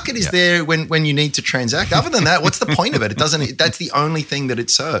 The market is there when you need to transact. Other than that, what's the point of it? It doesn't. That's the only thing that it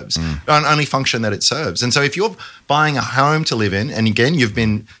serves, only function that it serves. And so if you're buying a home to live in, and again, you've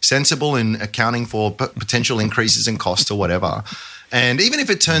been sensible in accounting for potential increases in cost or whatever. And even if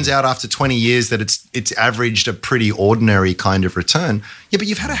it turns out after 20 years that it's averaged a pretty ordinary kind of return, but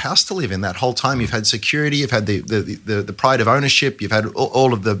you've had a house to live in that whole time. You've had security, you've had the pride of ownership, you've had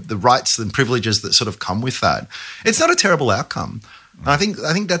all of the rights and privileges that sort of come with that. It's not a terrible outcome. And I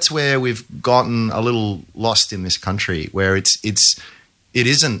think that's where we've gotten a little lost in this country, where it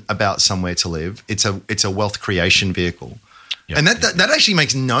isn't about somewhere to live. It's a wealth creation vehicle. And that actually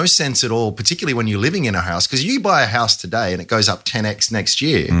makes no sense at all, particularly when you're living in a house, because you buy a house today and it goes up 10x next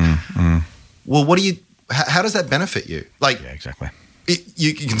year. Well, how does that benefit you? Exactly.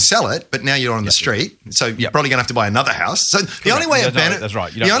 You can sell it, but now you're on the street, so you're probably going to have to buy another house. So the only way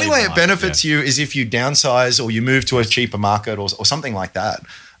it benefits you is if you downsize or you move to a cheaper market or something like that.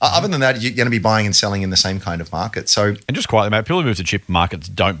 Other than that, you're going to be buying and selling in the same kind of market. So, and just quietly, mate, people who move to cheaper markets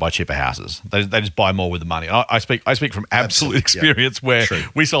don't buy cheaper houses. They just buy more with the money. And I speak from absolute experience where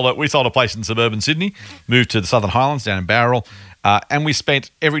we sold a place in suburban Sydney, moved to the Southern Highlands down in Bowral, and we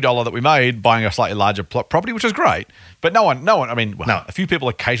spent every dollar that we made buying a slightly larger property, which was great. But no one. I mean, a few people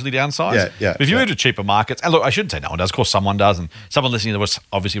occasionally downsize. But if you move to cheaper markets, and look, I shouldn't say no one does. Of course, someone does, and someone listening to us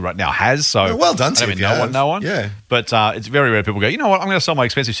obviously right now has. So well done, I mean, no one. Yeah. But it's very rare people go, you know what? I'm going to sell my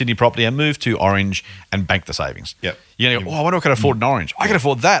expensive Sydney property and move to Orange and bank the savings. Yep. You're going to go, I wonder what I can afford in Orange. I can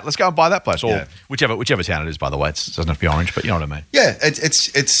afford that. Let's go and buy that place, or whichever town it is. By the way, it doesn't have to be Orange, but you know what I mean. Yeah, it's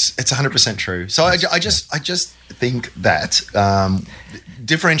 100% true. So I just think that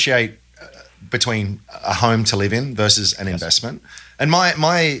differentiate between a home to live in versus an investment. And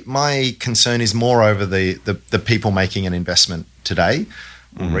my concern is more over the people making an investment today,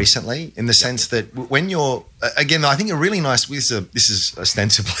 recently, in the sense that when you're, again, I think a really nice, this is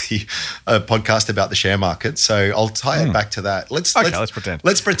ostensibly a podcast about the share market, so I'll tie it back to that. Let's pretend.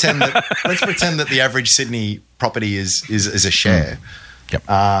 Let's pretend that the average Sydney property is a share.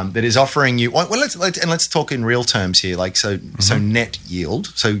 That is offering you. Well, let's talk in real terms here. So net yield.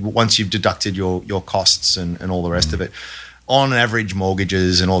 So once you've deducted your costs and all the rest of it, on average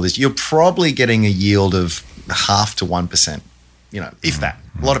mortgages and all this, you're probably getting a yield of 0.5% to 1%. If that.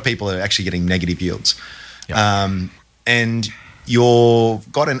 A lot of people are actually getting negative yields, and you've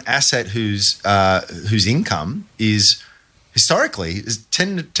got an asset whose income is historically has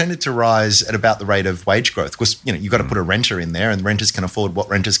tended to rise at about the rate of wage growth. Because you've got to put a renter in there, and renters can afford what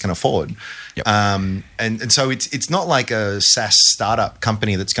renters can afford. Yep. And so it's not like a SaaS startup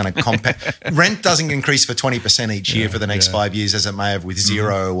company that's going to compound. Rent doesn't increase for 20% each year for the next 5 years, as it may have with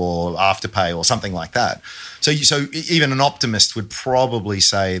Xero or Afterpay or something like that. So even an optimist would probably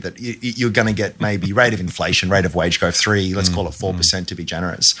say that you're going to get maybe rate of inflation, rate of wage growth 3, let's call it 4% to be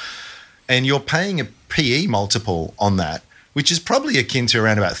generous. And you're paying a PE multiple on that, which is probably akin to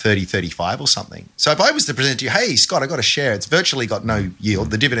around about 30, 35 or something. So if I was to present to you, hey, Scott, I got a share, it's virtually got no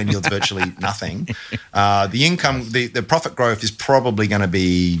yield. The dividend yield's virtually nothing. The income, the profit growth is probably going to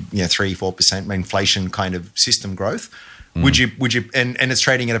be 3, 4% inflation kind of system growth. Would you, and it's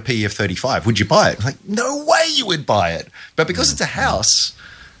trading at a PE of 35. Would you buy it? Like, no way you would buy it. But because it's a house,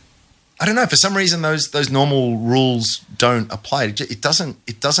 I don't know. For some reason, those normal rules don't apply. It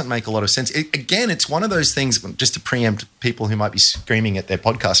doesn't make a lot of sense. Again, it's one of those things. Just to preempt people who might be screaming at their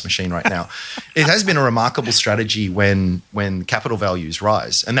podcast machine right now, it has been a remarkable strategy when capital values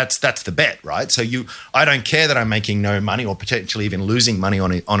rise, and that's the bet, right? So I don't care that I'm making no money or potentially even losing money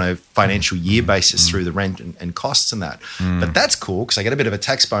on a financial year basis through the rent and costs and that. But that's cool because I get a bit of a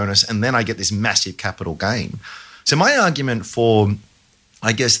tax bonus, and then I get this massive capital gain. So my argument for,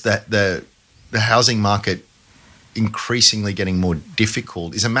 I guess, that the housing market increasingly getting more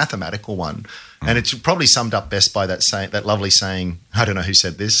difficult is a mathematical one. And it's probably summed up best by that lovely saying, I don't know who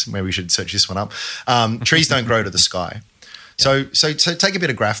said this, maybe we should search this one up. Trees don't grow to the sky. So take a bit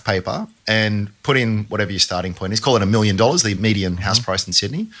of graph paper and put in whatever your starting point is. Call it $1 million, the median house price in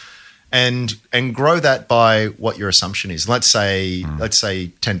Sydney, and grow that by what your assumption is. Let's say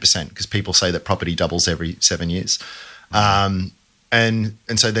 10%, because people say that property doubles every 7 years. And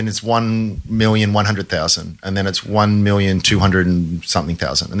so then it's 1,100,000, and then it's 1,200,000 and something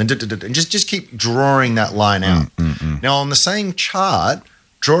thousand, and then and just keep drawing that line out. Now on the same chart,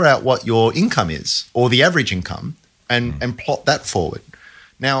 draw out what your income is, or the average income, and plot that forward.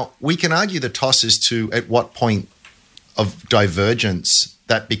 Now we can argue the toss as to at what point of divergence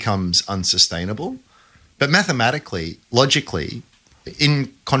that becomes unsustainable, but mathematically, logically,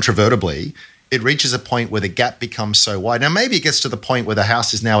 incontrovertibly, it reaches a point where the gap becomes so wide. Now, maybe it gets to the point where the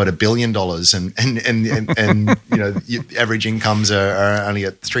house is now at $1 billion and average incomes are only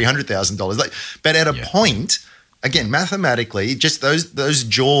at $300,000. But at a point, again, mathematically, just those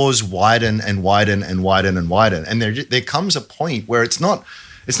jaws widen and widen and widen and widen, and there comes a point where it's not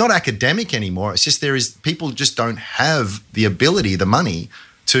academic anymore. It's just people just don't have the ability, the money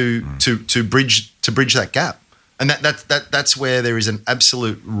to bridge that gap. And that's where there is an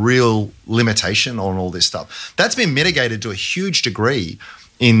absolute real limitation on all this stuff. That's been mitigated to a huge degree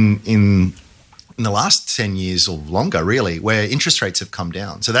in the last 10 years or longer, really, where interest rates have come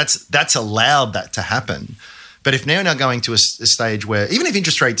down. So that's allowed that to happen. But if now going to a stage where even if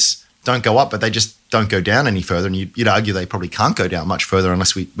interest rates don't go up, but they just don't go down any further, and you'd argue they probably can't go down much further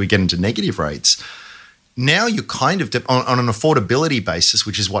unless we get into negative rates. Now you're kind of on an affordability basis,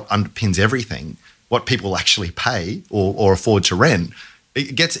 which is what underpins everything, what people actually pay or afford to rent,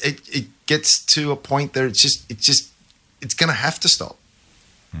 it gets to a point that it's going to have to stop.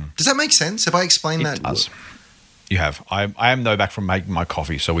 Does that make sense? Have I explained that? It does. You have. I am though back from making my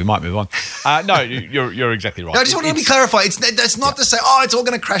coffee, so we might move on. No, you're exactly right. No, I just want to be clarified. That's not to say, it's all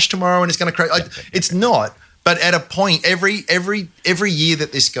going to crash tomorrow and it's going to crash. It's not. But at a point, every year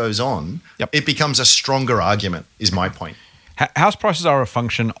that this goes on, it becomes a stronger argument. Is my point. House prices are a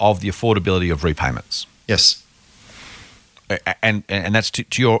function of the affordability of repayments. Yes, and that's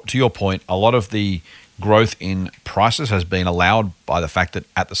to your point. A lot of the growth in prices has been allowed by the fact that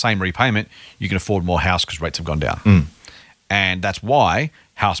at the same repayment you can afford more house because rates have gone down, and that's why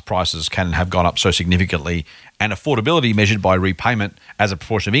house prices can have gone up so significantly. And affordability measured by repayment as a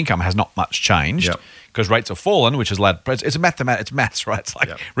proportion of income has not much changed because rates have fallen, which has allowed. It's maths, right? It's like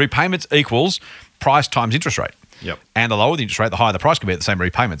repayments equals price times interest rate. Yep. And the lower the interest rate, the higher the price can be at the same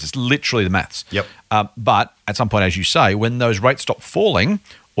repayments. It's literally the maths. Yep. But at some point, as you say, when those rates stop falling,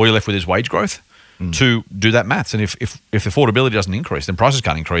 all you're left with is wage growth to do that maths. And if affordability doesn't increase, then prices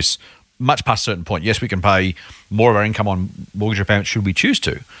can't increase much past a certain point. Yes, we can pay more of our income on mortgage repayments should we choose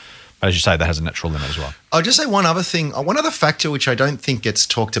to. But as you say, that has a natural limit as well. I'll just say one other thing. One other factor which I don't think gets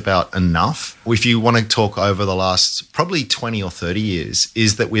talked about enough, if you want to talk over the last probably 20 or 30 years,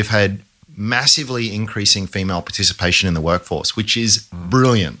 is that we've had massively increasing female participation in the workforce, which is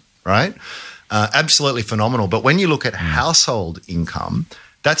brilliant, right? Absolutely phenomenal. But when you look at household income,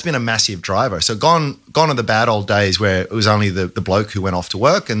 that's been a massive driver. So gone are the bad old days where it was only the bloke who went off to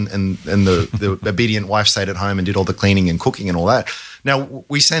work and the obedient wife stayed at home and did all the cleaning and cooking and all that. Now,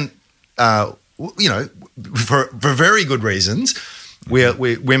 we for very good reasons,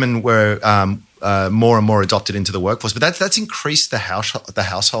 women were more and more adopted into the workforce. But that's increased the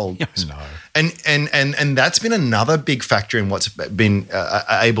household. No. And that's been another big factor in what's been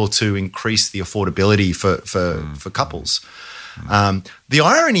able to increase the affordability for couples. The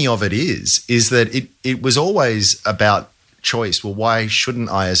irony of it is that it was always about choice. Well, why shouldn't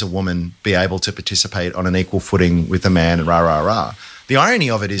I as a woman be able to participate on an equal footing with a man and rah. The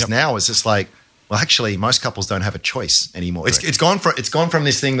irony of it is now is it's like, well, actually, most couples don't have a choice anymore. It's gone from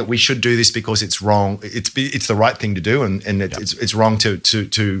this thing that we should do this because it's wrong. It's the right thing to do, and it's wrong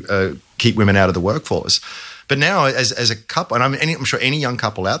to keep women out of the workforce. But now, as a couple, and I'm sure any young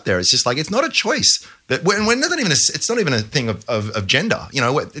couple out there, it's just like it's not a choice. That it's not even a thing of gender. You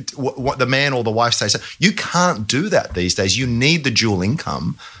know, what the man or the wife says. You can't do that these days. You need the dual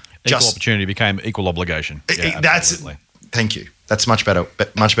income. Equal opportunity became equal obligation. Thank you. That's much better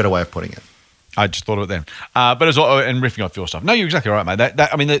way of putting it. I just thought of it then. But as well, and riffing off your stuff. No, you're exactly right, mate.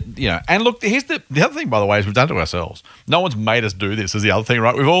 And look, here's the other thing, by the way, is we've done it to ourselves. No one's made us do this, is the other thing,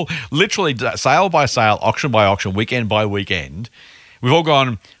 right? We've all literally, sale by sale, auction by auction, weekend by weekend, we've all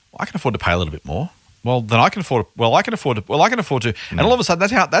gone, I can afford to pay a little bit more. Well, then I can afford to. Well, I can afford to. And all of a sudden,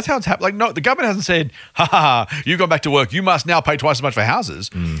 that's how it's happened. Like, no, the government hasn't said, you've gone back to work. You must now pay twice as much for houses.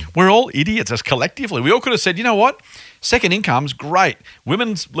 We're all idiots as collectively. We all could have said, you know what? Second income's great.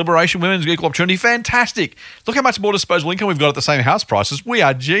 Women's liberation, women's equal opportunity, fantastic. Look how much more disposable income we've got at the same house prices. We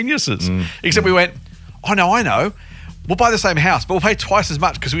are geniuses. Except we went, oh, no, I know. We'll buy the same house, but we'll pay twice as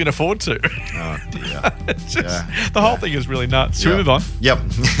much because we can afford to. Oh, dear. The whole thing is really nuts. Should we move on? Yep.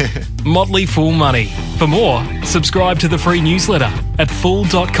 Motley Fool Money. For more, subscribe to the free newsletter at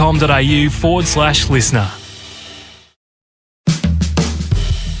fool.com.au/listener.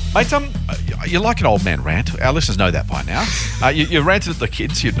 Mate, you're like an old man rant. Our listeners know that by now. You ranted at the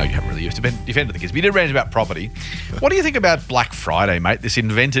kids. You haven't really used to defend the kids, but you did rant about property. What do you think about Black Friday, mate? This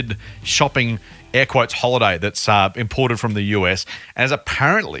invented shopping, air quotes, holiday that's imported from the US and is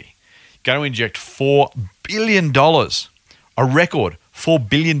apparently going to inject $4 billion, a record $4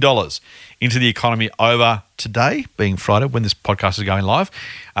 billion into the economy over today, being Friday, when this podcast is going live.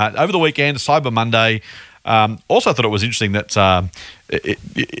 Over the weekend, Cyber Monday. Also, I thought it was interesting that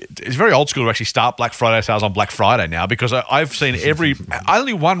it's very old school to actually start Black Friday sales on Black Friday now, because I've seen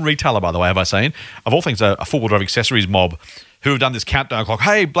only one retailer, by the way, have I seen, of all things, a four-wheel drive accessories mob, who have done this countdown clock.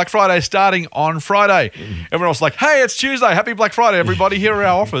 Hey, Black Friday is starting on Friday. Everyone else is like, hey, it's Tuesday. Happy Black Friday, everybody. Here are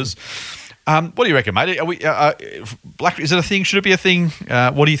our offers. What do you reckon, mate? Is it a thing? Should it be a thing?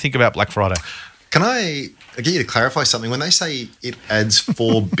 What do you think about Black Friday? Can I get you to clarify something? When they say it adds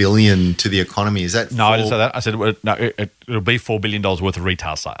 $4 billion to the economy, is that... No, I didn't say that. I said it'll be $4 billion worth of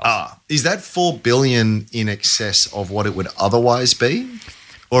retail sales. Is that $4 billion in excess of what it would otherwise be?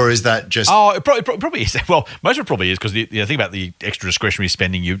 Or is that just... Oh, it probably is. Well, most of it probably is, because the thing about the extra discretionary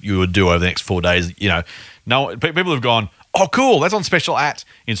spending you would do over the next 4 days, no, people have gone, oh, cool, that's on special at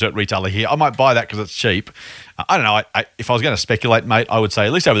insert retailer here. I might buy that because it's cheap. I don't know. If I was going to speculate, mate, I would say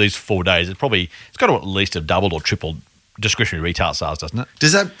at least over these 4 days, it's got to at least have doubled or tripled discretionary retail sales, doesn't it?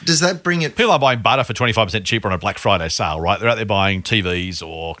 Does that bring it... People are buying butter for 25% cheaper on a Black Friday sale, right? They're out there buying TVs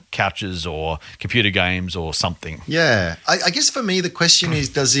or couches or computer games or something. Yeah. I guess for me, the question is,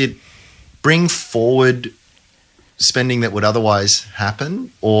 does it bring forward spending that would otherwise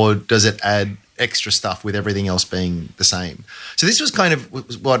happen, or does it add extra stuff with everything else being the same? So this was kind of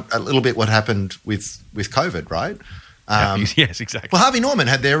a little bit what happened with COVID, right? Yes, exactly. Well, Harvey Norman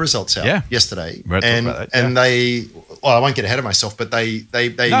had their results out yesterday, and they. Well, I won't get ahead of myself, but they.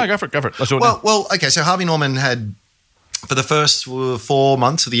 No, go for it. Let's do it. Well, okay. So Harvey Norman had, for the first 4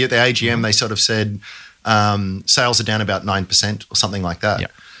 months of the year, the AGM, they sort of said sales are down about 9% or something like that.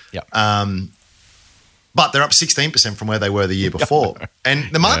 Yeah. But they're up 16% from where they were the year before.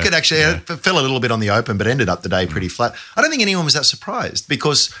 And the market actually fell a little bit on the open, but ended up the day pretty flat. I don't think anyone was that surprised,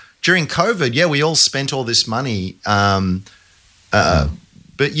 because during COVID, we all spent all this money. But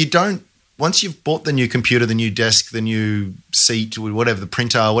you don't, once you've bought the new computer, the new desk, the new seat, whatever, the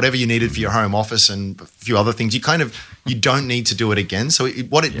printer, whatever you needed for your home office and a few other things, you don't need to do it again. So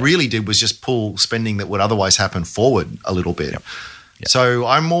what it really did was just pull spending that would otherwise happen forward a little bit. Yep. So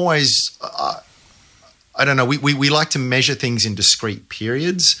I'm always... I don't know. We like to measure things in discrete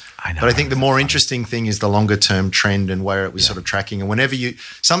periods, but I think the more interesting thing is the longer term trend and where it was sort of tracking. And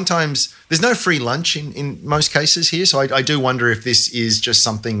sometimes there's no free lunch in most cases here. So I do wonder if this is just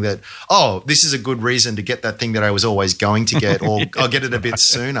something that, this is a good reason to get that thing that I was always going to get, or I'll get it a bit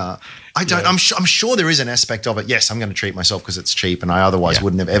sooner. I'm sure there is an aspect of it. Yes, I'm going to treat myself because it's cheap and I otherwise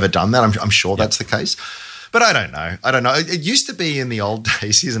wouldn't have ever done that. I'm sure that's the case. But I don't know. It used to be in the old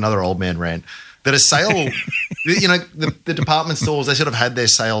days. Here's another old man rant. that a sale, you know, the department stores, they sort of had their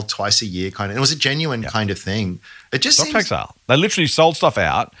sale twice a year kind of. It was a genuine kind of thing. It just Stock seems, take sale. They literally sold stuff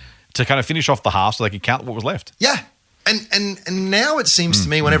out to kind of finish off the half so they could count what was left. yeah. And now it seems to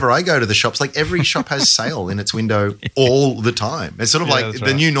me whenever I go to the shops, like every shop has sale in its window all the time. It's sort of like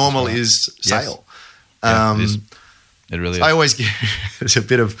the new normal is sale. Yeah, it is. It really is. I always get there's a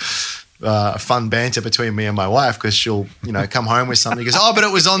bit of fun banter between me and my wife because she'll, you know, come home with something. Goes, oh, but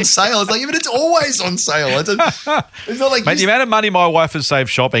it was on sale. It's like, yeah, but it's always on sale. It's not like Mate, the amount of money my wife has saved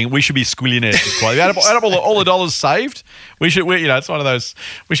shopping, we should be squillionaires. Add up all the dollars saved. You know, it's one of those.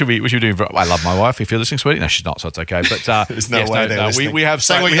 We should be doing. I love my wife. If you're listening, sweetie, no, she's not, so it's okay. But There's no way they're listening. we have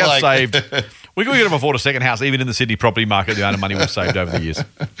Say what you like. saved. We could have afford a second house, even in the Sydney property market. The amount of money we've saved over the years.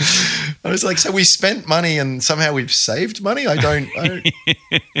 I was like, so we spent money and somehow we've saved money. I don't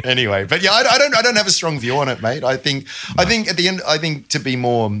anyway, but yeah, I don't have a strong view on it, mate. I think at the end, I think to be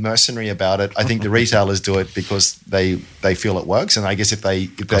more mercenary about it, I think the retailers do it because they feel it works, and I guess if there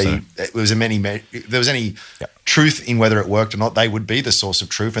was any truth in whether it worked or not, they would be the source of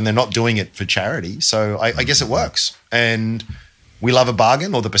truth, and they're not doing it for charity. So I guess it works, and we love a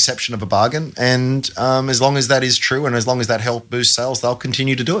bargain or the perception of a bargain, and as long as that is true and as long as that helps boost sales, they'll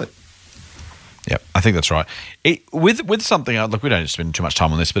continue to do it. Yeah, I think that's right. With something, look, we don't spend too much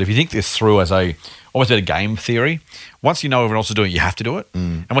time on this, but if you think this through as almost a game theory, once you know everyone else is doing it, you have to do it.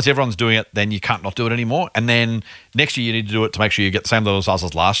 And once everyone's doing it, then you can't not do it anymore. And then next year you need to do it to make sure you get the same level of sales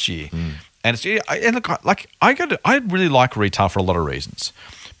as last year. And I really like retail for a lot of reasons.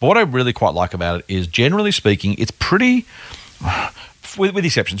 But what I really quite like about it is, generally speaking, it's pretty, with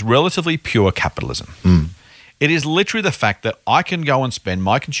exceptions, relatively pure capitalism. It is literally the fact that I can go and spend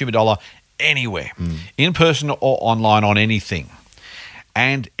my consumer dollar anywhere, in person or online, on anything.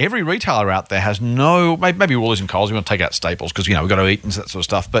 And every retailer out there has maybe Woolies and Coles, we want to take out Staples because, you know, we've got to eat and that sort of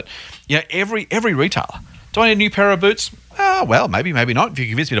stuff. But, you know, every retailer. Do I need a new pair of boots? Well, maybe not. If you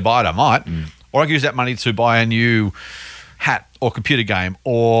convince me to buy it, I might. Or I can use that money to buy a new hat or computer game,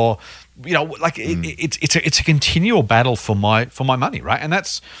 or, you know, like it's a continual battle for my money, right? And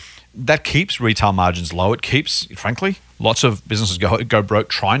that keeps retail margins low. It keeps, frankly, lots of businesses go broke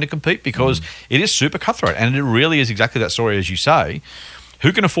trying to compete because it is super cutthroat, and it really is exactly that story as you say.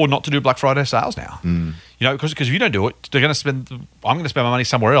 Who can afford not to do Black Friday sales now? You know, because if you don't do it, they're going to spend. I'm going to spend my money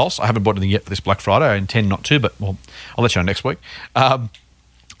somewhere else. I haven't bought anything yet for this Black Friday. I intend not to, but well, I'll let you know next week. I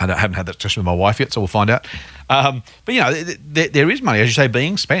haven't had that discussion with my wife yet, so we'll find out. But you know, there is money, as you say,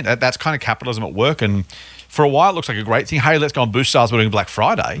 being spent. That's kind of capitalism at work. And for a while, it looks like a great thing. Hey, let's go and boost sales by doing Black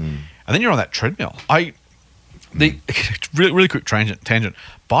Friday, and then you're on that treadmill. Really quick tangent.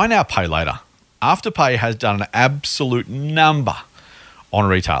 Buy now, pay later. Afterpay has done an absolute number on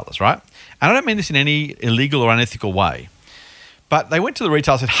retailers, right? And I don't mean this in any illegal or unethical way, but they went to the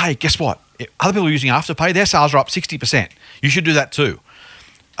retailer and said, hey, guess what? If other people are using Afterpay, their sales are up 60%. You should do that too.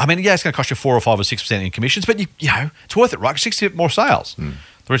 I mean, yeah, it's going to cost you 4 or 5 or 6% in commissions, but you know, it's worth it, right? 60% more sales. The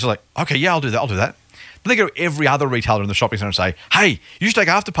retailer's like, okay, yeah, I'll do that. Then they go to every other retailer in the shopping centre and say, hey, you should take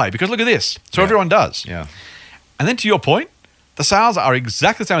Afterpay because look at this. So everyone does. Yeah. And then to your point, the sales are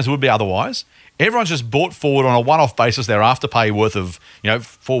exactly the same as it would be otherwise. Everyone's just bought forward on a one-off basis their Afterpay worth of,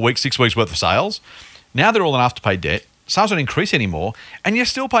 4 weeks, 6 weeks worth of sales. Now they're all in Afterpay debt. Sales don't increase anymore, and you're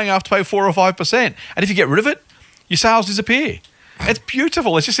still paying Afterpay 4 or 5%. And if you get rid of it, your sales disappear. It's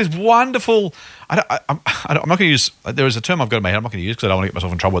beautiful. It's just this wonderful. I'm not going to use. There is a term I've got to make. I'm not going to use because I don't want to get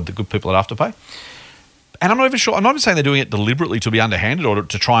myself in trouble with the good people at Afterpay. And I'm not even sure. I'm not even saying they're doing it deliberately to be underhanded or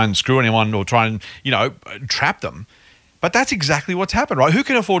to try and screw anyone or try and trap them. But that's exactly what's happened, right? Who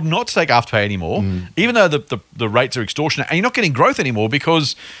can afford not to take Afterpay anymore, even though the rates are extortionate, and you're not getting growth anymore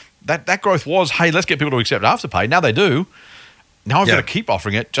because that growth was, hey, let's get people to accept Afterpay. Now they do. Now I've got to keep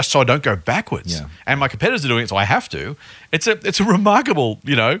offering it just so I don't go backwards. Yeah. And my competitors are doing it, so I have to. It's a remarkable,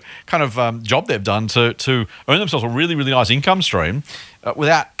 kind of job they've done to earn themselves a really, really nice income stream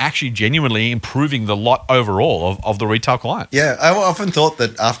without actually genuinely improving the lot overall of the retail client. Yeah, I often thought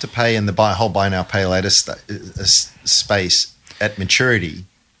that Afterpay and the whole buy now, pay later space at maturity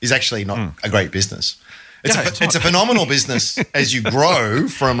is actually not a great business. It's a phenomenal business as you grow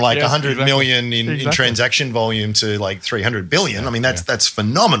from like 100 million in transaction volume to like 300 billion. I mean, that's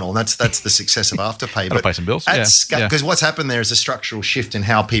phenomenal. That's the success of Afterpay. But pay some bills. Because what's happened there is a structural shift in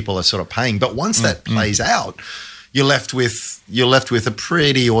how people are sort of paying. But once that plays out, you're left with a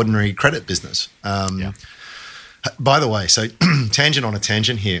pretty ordinary credit business. By the way, so tangent on a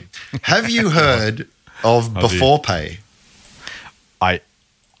tangent here. Have you heard of Before Pay?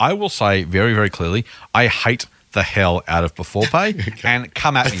 I will say very, very clearly, I hate the hell out of Before Pay, and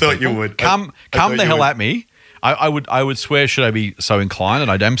come at me. I thought you would. Come the hell at me. I would swear, should I be so inclined,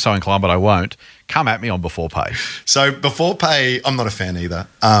 and I am so inclined, but I won't, come at me on Before Pay. So Before Pay, I'm not a fan either.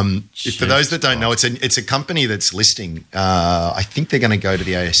 For those that don't know, it's a company that's listing. I think they're going to go to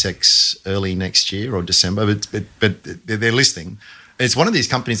the ASX early next year or December, but they're listing. It's one of these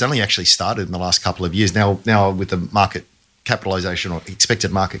companies that only actually started in the last couple of years. Now with the market capitalization or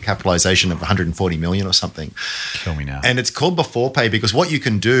expected market capitalization of 140 million or something. Kill me now. And it's called Before Pay because what you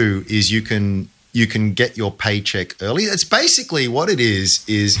can do is you can get your paycheck early. It's basically what it is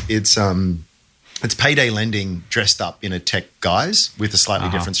it's payday lending dressed up in a tech guise with a slightly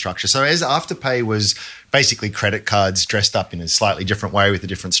different structure. So as Afterpay was basically credit cards dressed up in a slightly different way with a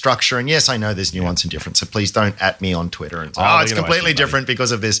different structure. And yes, I know there's nuance and difference. So please don't at me on Twitter and say, it's completely different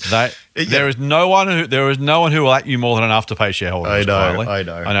because of this. There is no one who will at you more than an Afterpay shareholder. I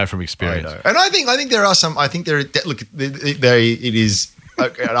know from experience. And I think there are some. I think look, it is.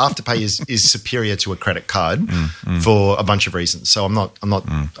 Afterpay is superior to a credit card for a bunch of reasons. So I'm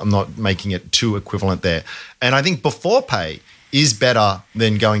not making it too equivalent there. And I think Before Pay is better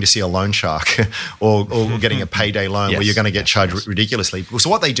than going to see a loan shark or getting a payday loan where you're going to get charged ridiculously. So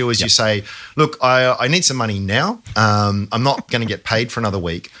what they do is you say, look, I need some money now. I'm not going to get paid for another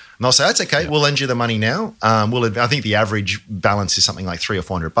week. And they'll say, that's okay. We'll lend you the money now. I think the average balance is something like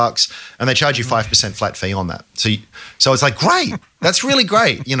 $300 or $400, and they charge you 5% flat fee on that. So it's like, great. That's really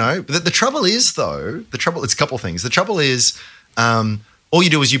great. But the trouble is though, it's a couple of things. The trouble is, all you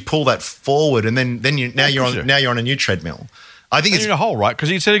do is you pull that forward, and then you're on a new treadmill. I think it's in a hole, right? Because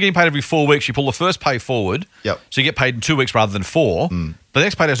instead of getting paid every 4 weeks, you pull the first pay forward. Yep. So you get paid in 2 weeks rather than 4. But the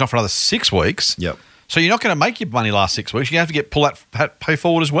next payday is not for another 6 weeks. Yep. So you're not going to make your money last 6 weeks. You have to pull that pay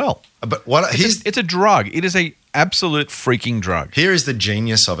forward as well. But it's a drug. It is a absolute freaking drug. Here is the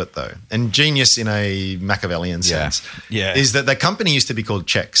genius of it, though, and genius in a Machiavellian sense. Yeah. Is that the company used to be called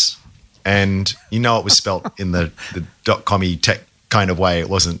Chex, and it was spelt in the .com-y tech kind of way. It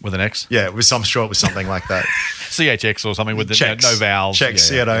wasn't with an X. Yeah, it was something like that. CHX or something with Chex, no vowels. Chex,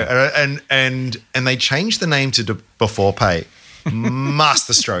 and they changed the name to Before Pay.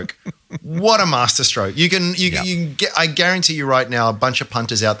 Masterstroke. What a masterstroke. You can get, I guarantee you right now, a bunch of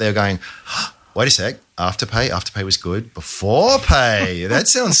punters out there going, wait a sec, Afterpay was good. Before Pay, that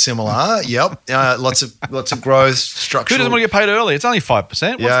sounds similar. Yep. Lots of growth, structural. Who doesn't want to get paid early? It's only 5%. What's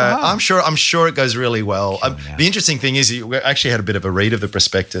the harm? I'm sure it goes really well. The interesting thing is we actually had a bit of a read of the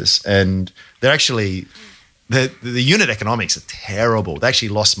prospectus, and they're actually the unit economics are terrible. They actually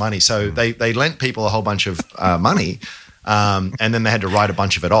lost money. So they lent people a whole bunch of money. And then they had to write a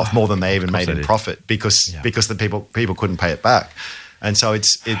bunch of it off, more than they even made in profit because the people couldn't pay it back. And so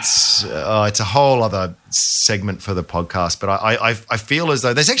it's a whole other segment for the podcast. But I feel as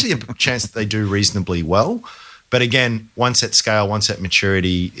though there's actually a chance that they do reasonably well. But again, once at scale, once at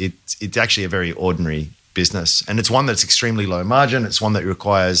maturity, it's actually a very ordinary business. And it's one that's extremely low margin. It's one that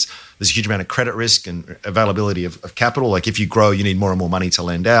requires, there's a huge amount of credit risk and availability of capital. Like if you grow, you need more and more money to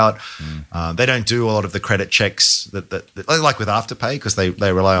lend out. They don't do a lot of the credit checks that like with Afterpay, because they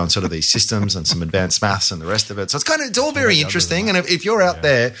rely on sort of these systems and some advanced maths and the rest of it. So it's all very interesting. And if you're out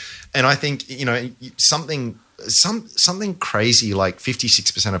there, and I think, something crazy like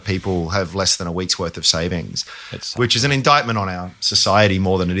 56% of people have less than a week's worth of savings, which is an indictment on our society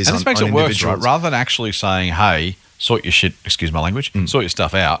more than it is on individuals. And this makes it worse, right? Rather than actually saying, hey, sort your shit, excuse my language, sort your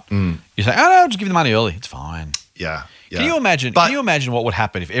stuff out, you say, oh, no, I'll just give you the money early. It's fine. Yeah. Can you imagine what would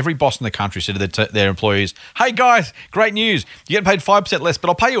happen if every boss in the country said to their employees, hey, guys, great news. You get paid 5% less, but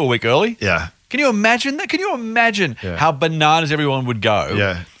I'll pay you a week early? Yeah. Can you imagine that? Can you imagine how bananas everyone would go?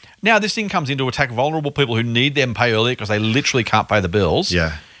 Yeah. Now, this thing comes in to attack vulnerable people who need them pay early because they literally can't pay the bills.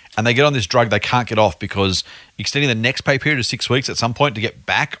 Yeah. And they get on this drug they can't get off because extending the next pay period to 6 weeks at some point to get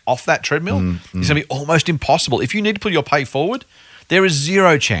back off that treadmill is going to be almost impossible. If you need to put your pay forward, there is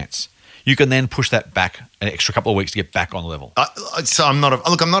zero chance you can then push that back an extra couple of weeks to get back on level. So I'm not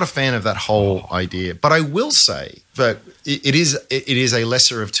a fan of that whole idea, but I will say that it is a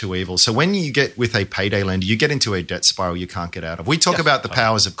lesser of two evils. So when you get with a payday lender, you get into a debt spiral you can't get out of. We talk about the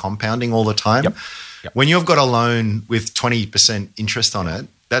powers of compounding all the time. Yep. When you've got a loan with 20% interest on it,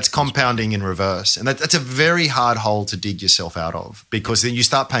 that's compounding in reverse. And that's a very hard hole to dig yourself out of, because then you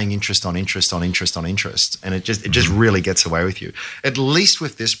start paying interest on interest on interest on interest. And it just really gets away with you. At least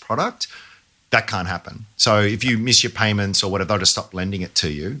with this product, that can't happen. So if you miss your payments or whatever, they'll just stop lending it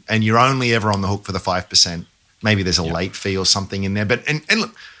to you. And you're only ever on the hook for the 5%. Maybe there's a late fee or something in there. But and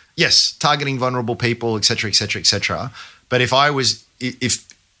look, yes, targeting vulnerable people, et cetera, et cetera, et cetera. But if I was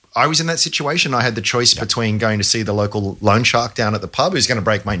in that situation, I had the choice between going to see the local loan shark down at the pub who's going to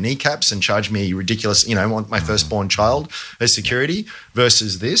break my kneecaps and charge me ridiculous, my firstborn child as security,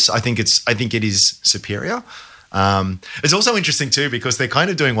 versus this. I think it is superior. It's also interesting too because they're kind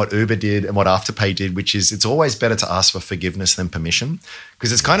of doing what Uber did and what Afterpay did, which is it's always better to ask for forgiveness than permission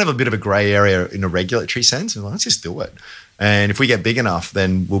because it's kind of a bit of a grey area in a regulatory sense. And let's just do it. And if we get big enough,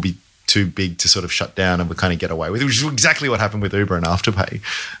 then we'll be too big to sort of shut down and we'll kind of get away with it, which is exactly what happened with Uber and Afterpay.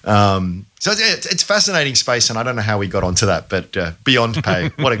 So it's fascinating space, and I don't know how we got onto that, but Beyond Pay,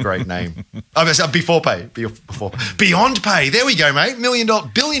 what a great name. Before Pay. Beyond Pay, there we go, mate.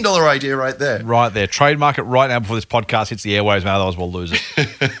 Billion dollar idea right there. Right there. Trademark it right now before this podcast hits the airwaves, man. Otherwise, we'll lose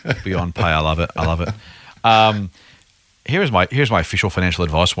it. Beyond Pay, I love it. Here's my official financial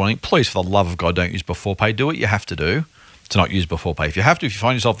advice warning. Please, for the love of God, don't use Before Pay. Do what you have to do to not use Before Pay. If you have to, if you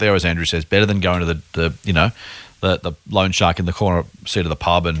find yourself there, as Andrew says, better than going to the loan shark in the corner seat of the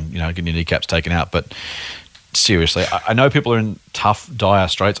pub and getting your kneecaps taken out. But seriously, I know people are in tough, dire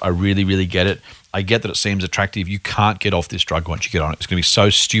straits. I really, really get it. I get that it seems attractive. You can't get off this drug once you get on it. It's going to be so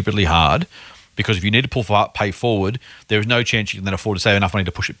stupidly hard because if you need to pay forward, there is no chance you can then afford to save enough money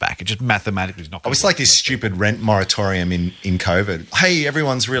to push it back. It just mathematically is not going to work. It's like this stupid rent moratorium in COVID. Hey,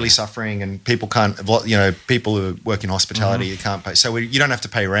 everyone's really suffering and people can't, people who work in hospitality, you can't pay. So you don't have to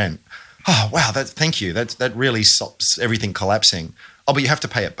pay rent. Oh, wow, thank you. That really stops everything collapsing. Oh, but you have to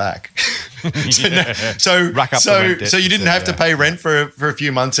pay it back. So rack up the rent debt, so you didn't have to pay rent for a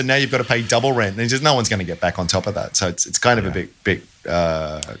few months, and now you've got to pay double rent. And just no one's going to get back on top of that. So it's kind of a bit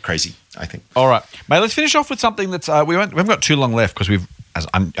crazy, I think. All right, mate. Let's finish off with something that's we haven't got too long left because we've, as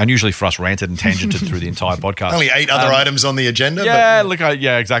unusually for us, ranted and tangented through the entire podcast. Only 8 other items on the agenda.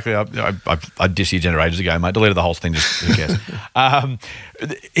 Yeah, exactly. I dissed the agenda ages ago, mate. Deleted the whole thing. Just who cares?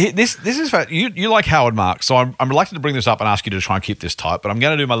 This is fact. You like Howard Marks, so I'm reluctant to bring this up and ask you to try and keep this tight, but I'm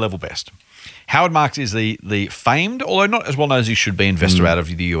going to do my level best. Howard Marks is the famed, although not as well known as he should be, investor out of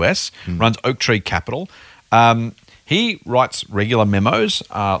the US. Runs Oak Tree Capital. He writes regular memos,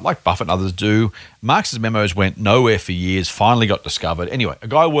 like Buffett and others do. Marx's memos went nowhere for years, finally got discovered. Anyway, a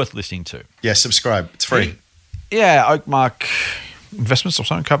guy worth listening to. Yeah, subscribe. It's free. Oakmark Investments or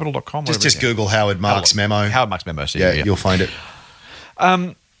something, capital.com. Just Google Howard Marks memo. Howard Marks memo. You'll find it.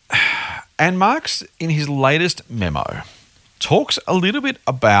 And Marx, in his latest memo, talks a little bit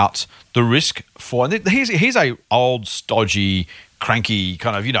about the risk for, and he's a old, stodgy, cranky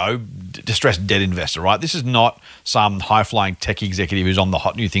kind of, distressed debt investor, right? This is not some high-flying tech executive who's on the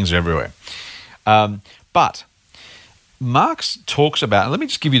hot new things everywhere. But Marx talks about, and let me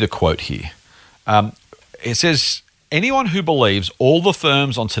just give you the quote here. It says, anyone who believes all the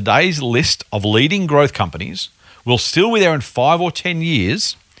firms on today's list of leading growth companies will still be there in 5 or 10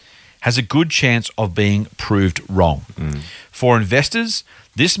 years has a good chance of being proved wrong. For investors,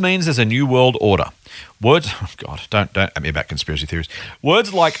 this means there's a new world order. Words, don't at me about conspiracy theories.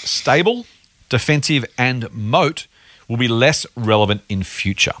 Words like stable, defensive, and moat will be less relevant in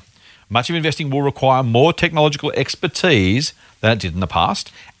future. Much of investing will require more technological expertise than it did in the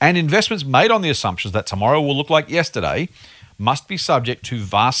past, and investments made on the assumptions that tomorrow will look like yesterday must be subject to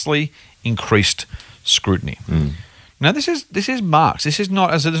vastly increased scrutiny. Now, this is Marx. This is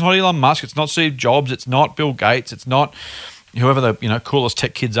not, as it's not Elon Musk. It's not Steve Jobs. It's not Bill Gates. It's not whoever the coolest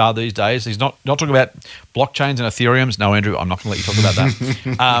tech kids are these days. He's not talking about blockchains and Ethereums. No, Andrew, I'm not going to let you talk about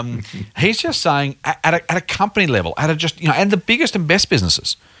that. He's just saying at a company level, at a just and the biggest and best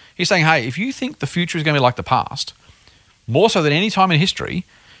businesses. He's saying, hey, if you think the future is going to be like the past, more so than any time in history,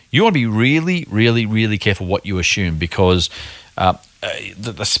 you want to be really, really, really careful what you assume because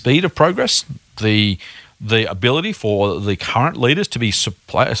the speed of progress, the ability for the current leaders to be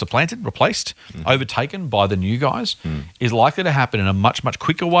supplanted, replaced, overtaken by the new guys is likely to happen in a much, much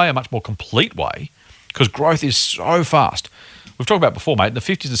quicker way, a much more complete way, because growth is so fast. We've talked about before, mate, in the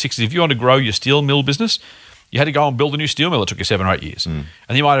 50s and 60s, if you want to grow your steel mill business, you had to go and build a new steel mill. It took you 7 or 8 years. And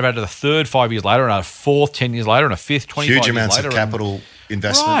you might have had a third 5 years later, and a fourth 10 years later, and a fifth 25 years later. Huge amounts of capital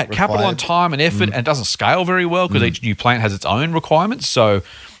investment required. Capital and time and effort, and it doesn't scale very well because each new plant has its own requirements. So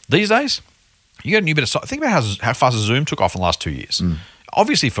these days, you get a new bit of – think about how fast Zoom took off in the last 2 years.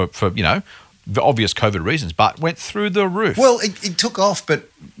 Obviously for the obvious COVID reasons, but went through the roof. Well, it took off, but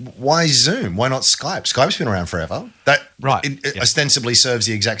why Zoom? Why not Skype? Skype's been around forever. That ostensibly serves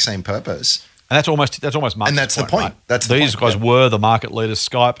the exact same purpose. And that's almost Marx's and that's the point. Right? That's These guys were the market leaders.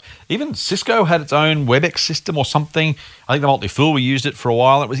 Skype, even Cisco had its own WebEx system or something. I think the Motley Fool, we used it for a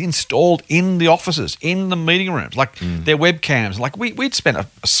while. It was installed in the offices, in the meeting rooms, like their webcams. Like we'd spent a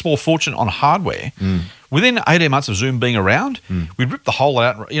small fortune on hardware. Within 18 months of Zoom being around, we'd ripped the whole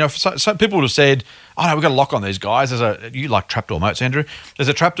out. So people would have said, "Oh no, we've got a lock on these guys." You like trapdoor moats, Andrew? There's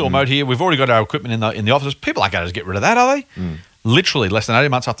a trapdoor moat here. We've already got our equipment in the offices. People aren't going to get rid of that, are they? Literally less than 18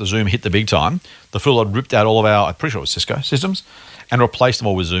 months after Zoom hit the big time, the Fool had ripped out all of our, I'm pretty sure it was Cisco systems, and replaced them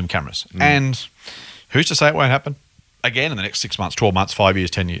all with Zoom cameras. And Who's to say it won't happen again in the next 6 months, 12 months, 5 years,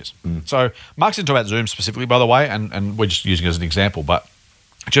 10 years? So Mark's didn't talk about Zoom specifically, by the way, and we're just using it as an example, but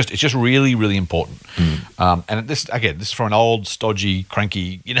it's just really, really important. And this is for an old, stodgy,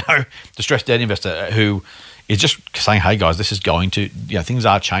 cranky, distressed debt investor who is just saying, hey, guys, this is going to, things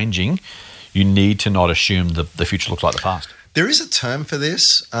are changing. You need to not assume the future looks like the past. There is a term for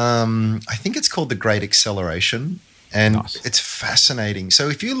this. I think it's called the Great Acceleration, and It's fascinating. So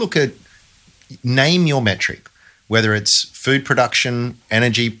if you look at, name your metric, whether it's food production,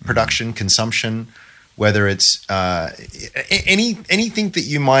 energy production, consumption, whether it's anything that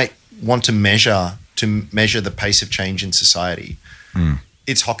you might want to measure the pace of change in society,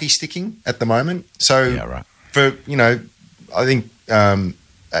 it's hockey sticking at the moment. So for, I think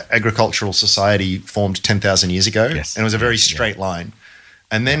agricultural society formed 10,000 years ago, and it was a very straight line.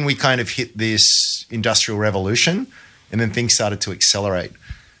 And then we kind of hit this industrial revolution, and then things started to accelerate.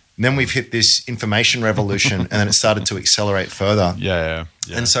 And then we've hit this information revolution, and then it started to accelerate further. Yeah.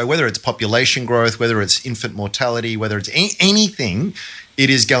 And so whether it's population growth, whether it's infant mortality, whether it's anything, it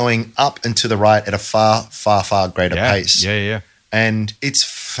is going up and to the right at a far, far, far greater pace. And it's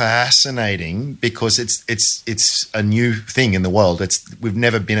fascinating because it's a new thing in the world. We've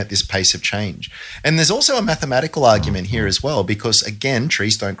never been at this pace of change. And there's also a mathematical argument here as well, because again,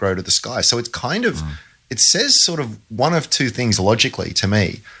 trees don't grow to the sky. So it's kind of, it says sort of one of two things logically to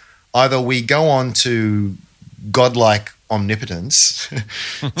me. Either we go on to godlike omnipotence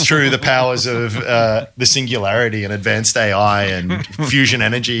through the powers of the singularity and advanced AI and fusion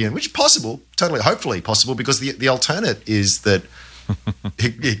energy, and which is possible, totally, hopefully possible, because the alternate is that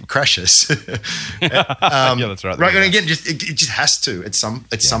it crashes. That's right. Right, and again, it just has to at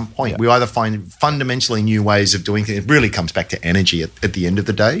some point. We either find fundamentally new ways of doing things. It really comes back to energy at the end of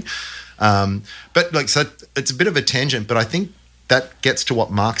the day. But so it's a bit of a tangent, but I think that gets to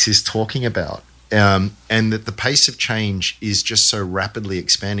what Marx is talking about. And that the pace of change is just so rapidly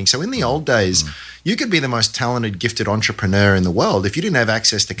expanding. So in the old days, you could be the most talented, gifted entrepreneur in the world. If you didn't have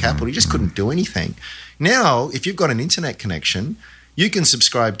access to capital, you just couldn't do anything. Now, if you've got an internet connection, you can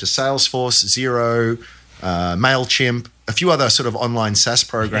subscribe to Salesforce, Xero, MailChimp, a few other sort of online SaaS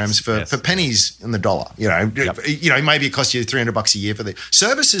programs for pennies in the dollar. Maybe it costs you $300 a year for the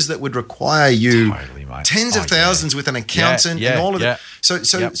services that would require you tens of thousands with an accountant and all of that. So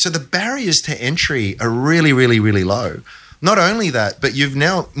the barriers to entry are really, really, really low. Not only that, but you've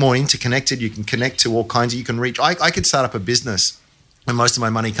now more interconnected. You can connect to all kinds. You can reach. I could start up a business, and most of my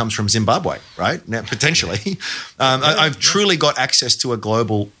money comes from Zimbabwe, right? Now, potentially, I've truly got access to a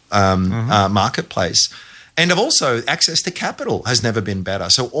global marketplace. And I've also access to capital has never been better.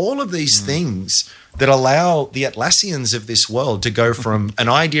 So all of these things that allow the Atlassians of this world to go from an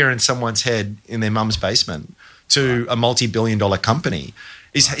idea in someone's head in their mum's basement to a multi-billion-dollar company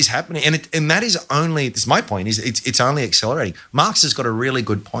is happening. And that is only, this is my point, is it's only accelerating. Marx has got a really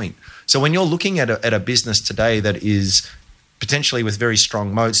good point. So when you're looking at a business today that is potentially with very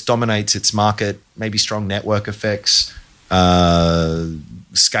strong moats, dominates its market, maybe strong network effects,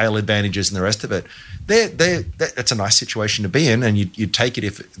 scale advantages and the rest of it, that's a nice situation to be in, and you'd take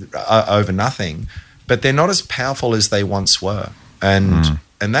it over nothing. But they're not as powerful as they once were, and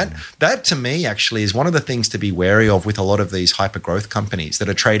that to me actually is one of the things to be wary of with a lot of these hyper growth companies that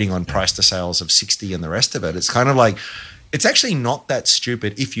are trading on price to sales of 60 and the rest of it. It's kind of like, it's actually not that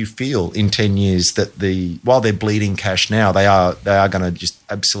stupid if you feel in 10 years that while they're bleeding cash now, they are going to just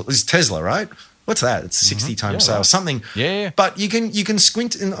absolutely. It's Tesla, right? What's that? It's 60 times sales, something. Yeah. But you can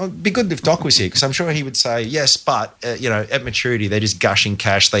squint. And it'd be good if Doc was here, because I'm sure he would say yes. But at maturity, they're just gushing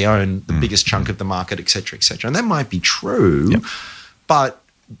cash. They own the biggest chunk of the market, et cetera, et cetera. And that might be true,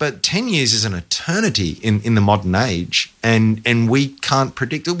 but 10 years is an eternity in the modern age, and we can't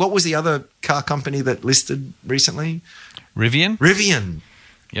predict. What was the other car company that listed recently? Rivian.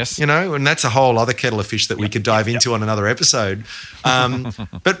 Yes. And that's a whole other kettle of fish that we could dive into on another episode.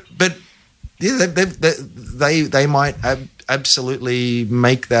 But yeah, they might absolutely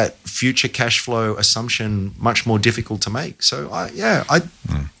make that future cash flow assumption much more difficult to make. So I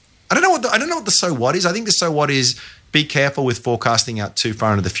don't know what the so what is. I think the so what is be careful with forecasting out too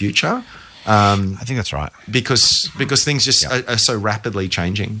far into the future. I think that's right, because things just are so rapidly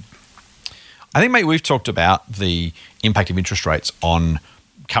changing. I think, mate, we've talked about the impact of interest rates on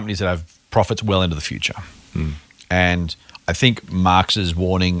companies that have profits well into the future, and I think Marx's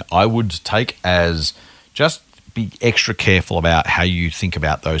warning I would take as just be extra careful about how you think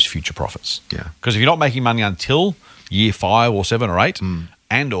about those future profits. Yeah. Because if you're not making money until year 5 or 7 or 8,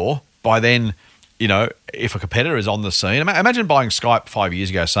 and or by then, if a competitor is on the scene, imagine buying Skype 5 years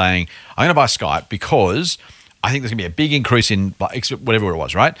ago saying, I'm going to buy Skype because I think there's going to be a big increase in whatever it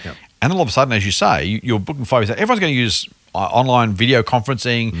was, right? Yep. And then all of a sudden, as you say, you're booking 5 years. Everyone's going to use online video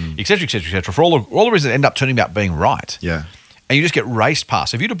conferencing, et cetera, et cetera, et cetera, for all the reasons that end up turning out being right. Yeah. And you just get raced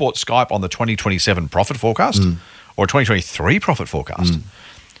past. If you'd have bought Skype on the 2027 profit forecast or 2023 profit forecast,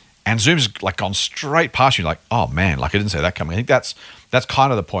 and Zoom's like gone straight past you, like, oh man, like I didn't see that coming. I think that's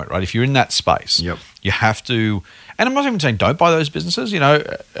kind of the point, right? If you're in that space, you have to. And I'm not even saying don't buy those businesses. You know,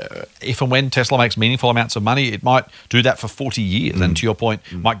 if and when Tesla makes meaningful amounts of money, it might do that for 40 years, and to your point,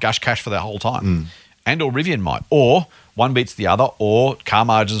 might gush cash for that whole time. And or Rivian might, or one beats the other, or car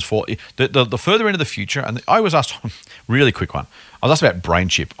margins for the further into the future. And I was asked, really quick one. I was asked about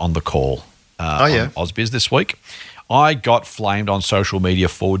BrainChip on the call on AusBiz this week. I got flamed on social media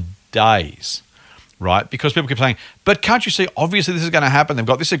for days, right? Because people keep saying, but can't you see, obviously this is going to happen. They've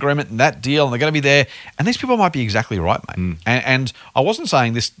got this agreement and that deal and they're going to be there. And these people might be exactly right, mate. And I wasn't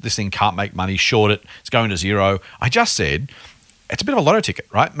saying this thing can't make money, short it, it's going to zero. I just said it's a bit of a lotto ticket,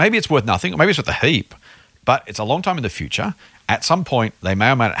 right? Maybe it's worth nothing, or maybe it's worth a heap, but it's a long time in the future. At some point, they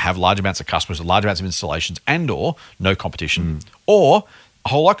may or may not have large amounts of customers, large amounts of installations, and or no competition. Or a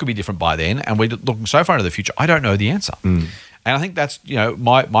whole lot could be different by then, and we're looking so far into the future, I don't know the answer. And I think that's, you know,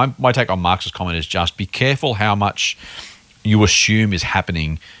 my take on Mark's comment is just be careful how much you assume is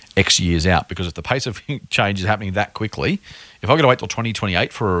happening X years out, because if the pace of change is happening that quickly, if I've got to wait till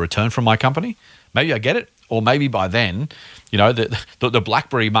 2028 for a return from my company, maybe I get it, or maybe by then, you know, the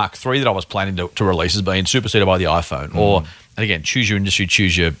BlackBerry Mark III that I was planning to release has been superseded by the iPhone. Or, and again, choose your industry,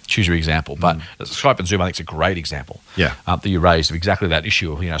 choose your example. But Skype and Zoom, I think, is a great example. That you raised of exactly that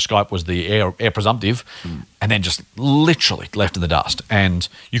issue. You know, Skype was the air presumptive, and then just literally left in the dust. And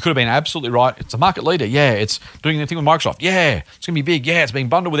you could have been absolutely right. It's a market leader. Yeah, it's doing the thing with Microsoft. Yeah, it's going to be big. Yeah, it's being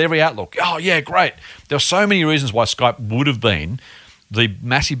bundled with every Outlook. Oh, yeah, great. There are so many reasons why Skype would have been the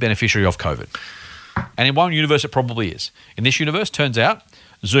massive beneficiary of COVID. And in one universe, it probably is. In this universe, turns out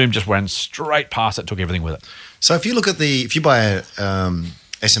Zoom just ran straight past it, took everything with it. So if you look at if you buy a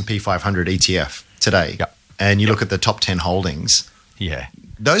S&P 500 ETF today, and you look at the top 10 holdings,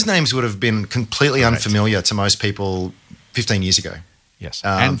 those names would have been completely unfamiliar to most people 15 years ago. Yes.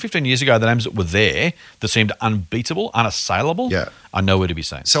 And 15 years ago, the names that were there that seemed unbeatable, unassailable, are nowhere to be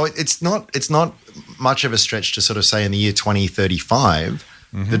seen. So it's not much of a stretch to sort of say in the year 2035,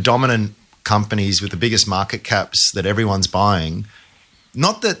 the dominant companies with the biggest market caps that everyone's buying,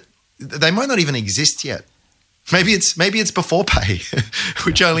 not that they might not even exist yet. Maybe it's before pay,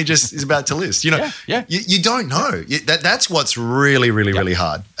 which only just is about to list. You know, you don't know. That's what's really, really, really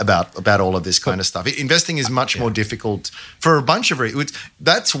hard about all of this kind of stuff. Investing is much more difficult for a bunch of reasons.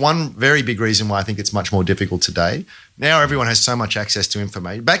 That's one very big reason why I think it's much more difficult today. Now everyone has so much access to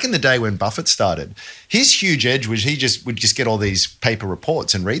information. Back in the day when Buffett started, his huge edge was he would just get all these paper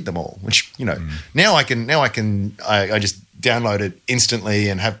reports and read them all. Which, you know, now I just download it instantly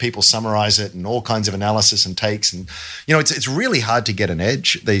and have people summarize it and all kinds of analysis and takes, and you know it's really hard to get an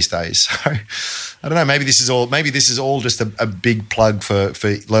edge these days. So I don't know. Maybe this is all just a big plug for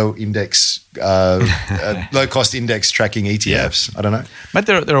low cost index tracking ETFs. I don't know. But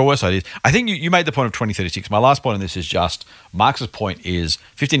there are worse ideas. I think you made the point of 2036. My last point on this is just Marx's point is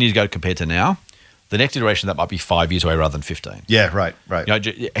 15 years ago compared to now, the next iteration that might be 5 years away rather than 15. Yeah, right. You know,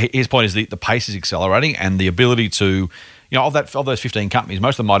 his point is the pace is accelerating, and the ability to, you know, of those 15 companies,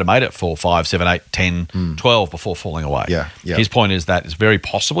 most of them might have made it for 5, 7, 8, 10, 12 before falling away. Yeah. His point is that it's very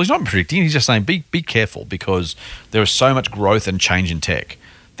possible. He's not predicting. He's just saying be careful, because there is so much growth and change in tech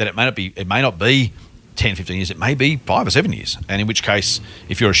that it may not be 10, 15 years. It may be 5 or 7 years. And in which case,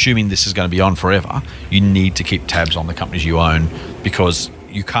 if you're assuming this is going to be on forever, you need to keep tabs on the companies you own, because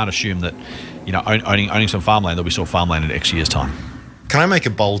you can't assume that, you know, owning some farmland, there'll be still farmland in X years' time. Can I make a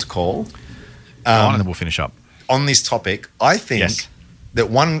bold call? Go on, and then we'll finish up. On this topic, I think that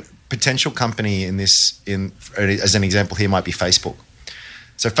one potential company as an example here might be Facebook.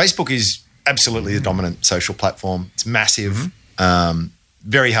 So Facebook is absolutely the dominant social platform. It's massive.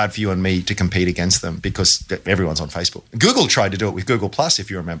 Very hard for you and me to compete against them because everyone's on Facebook. Google tried to do it with Google Plus,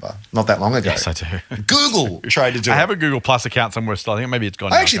 if you remember, not that long ago. Yes, I do. Google tried to do it. I have a Google Plus account somewhere still. I think maybe it's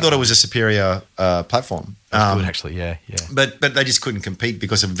gone. I actually thought it was a superior platform. That's good, actually, yeah. But they just couldn't compete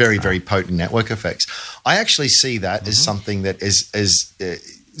because of very, very potent network effects. I actually see that as something that is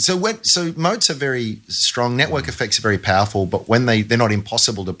so moats are very strong. Network effects are very powerful, but when they're not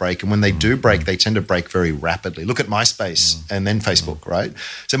impossible to break, and when they do break, they tend to break very rapidly. Look at MySpace and then Facebook, right?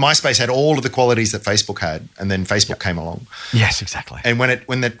 So MySpace had all of the qualities that Facebook had, and then Facebook came along. Yes, exactly. And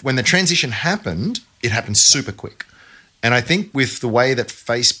when the transition happened, it happened super quick. And I think with the way that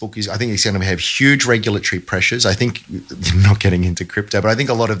Facebook is, I think it's going to have huge regulatory pressures. I think, not getting into crypto, but I think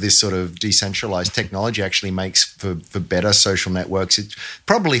a lot of this sort of decentralized technology actually makes for better social networks. It's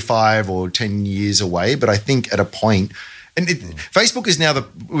probably 5 or 10 years away, but I think at a point, and Facebook is now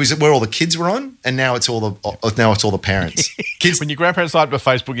where all the kids were on, and now it's all the parents. Kids, when your grandparents sign up to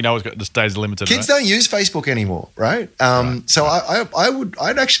Facebook, you know the days are limited. Kids right? don't use Facebook anymore, right? So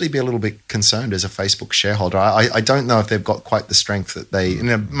I'd actually be a little bit concerned as a Facebook shareholder. I don't know if they've got quite the strength that they.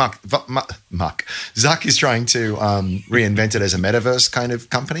 Zuck is trying to reinvent it as a metaverse kind of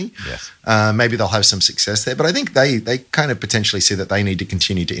company. Yes. Maybe they'll have some success there, but I think they kind of potentially see that they need to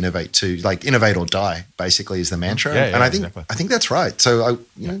continue to innovate too, like innovate or die, basically is the mantra. Yeah, and I think that's right. So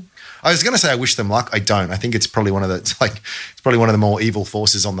I was going to say I wish them luck. I don't. I think it's probably one of the more evil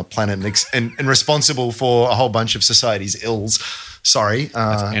forces on the planet and responsible for a whole bunch of society's ills. Sorry.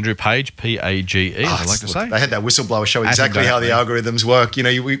 That's Andrew Page, Page, as I like to say. They had that whistleblower show exactly how the algorithms work. You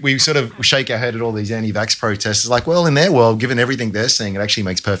know, we sort of shake our head at all these anti-vax protests. It's like, well, in their world, given everything they're seeing, it actually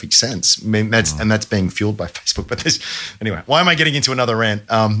makes perfect sense. I mean, that's being fueled by Facebook. But anyway, why am I getting into another rant?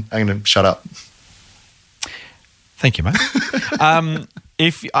 I'm going to shut up. Thank you, mate.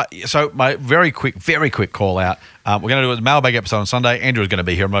 So my very quick call out. We're going to do a mailbag episode on Sunday. Andrew is going to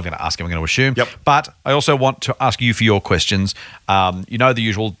be here. I'm not going to ask him. I'm going to assume. Yep. But I also want to ask you for your questions. You know the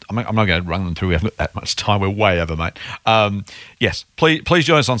usual. I'm not going to run them through. We haven't got that much time. We're way over, mate. Yes. Please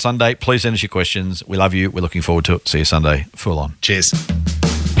join us on Sunday. Please send us your questions. We love you. We're looking forward to it. See you Sunday. Full on. Cheers.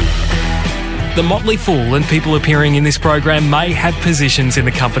 The Motley Fool and people appearing in this program may have positions in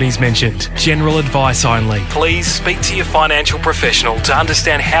the companies mentioned. General advice only. Please speak to your financial professional to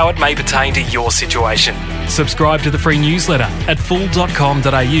understand how it may pertain to your situation. Subscribe to the free newsletter at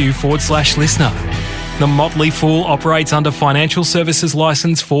fool.com.au/listener. The Motley Fool operates under Financial Services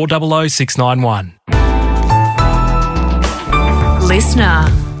Licence 400691.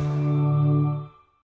 Listener.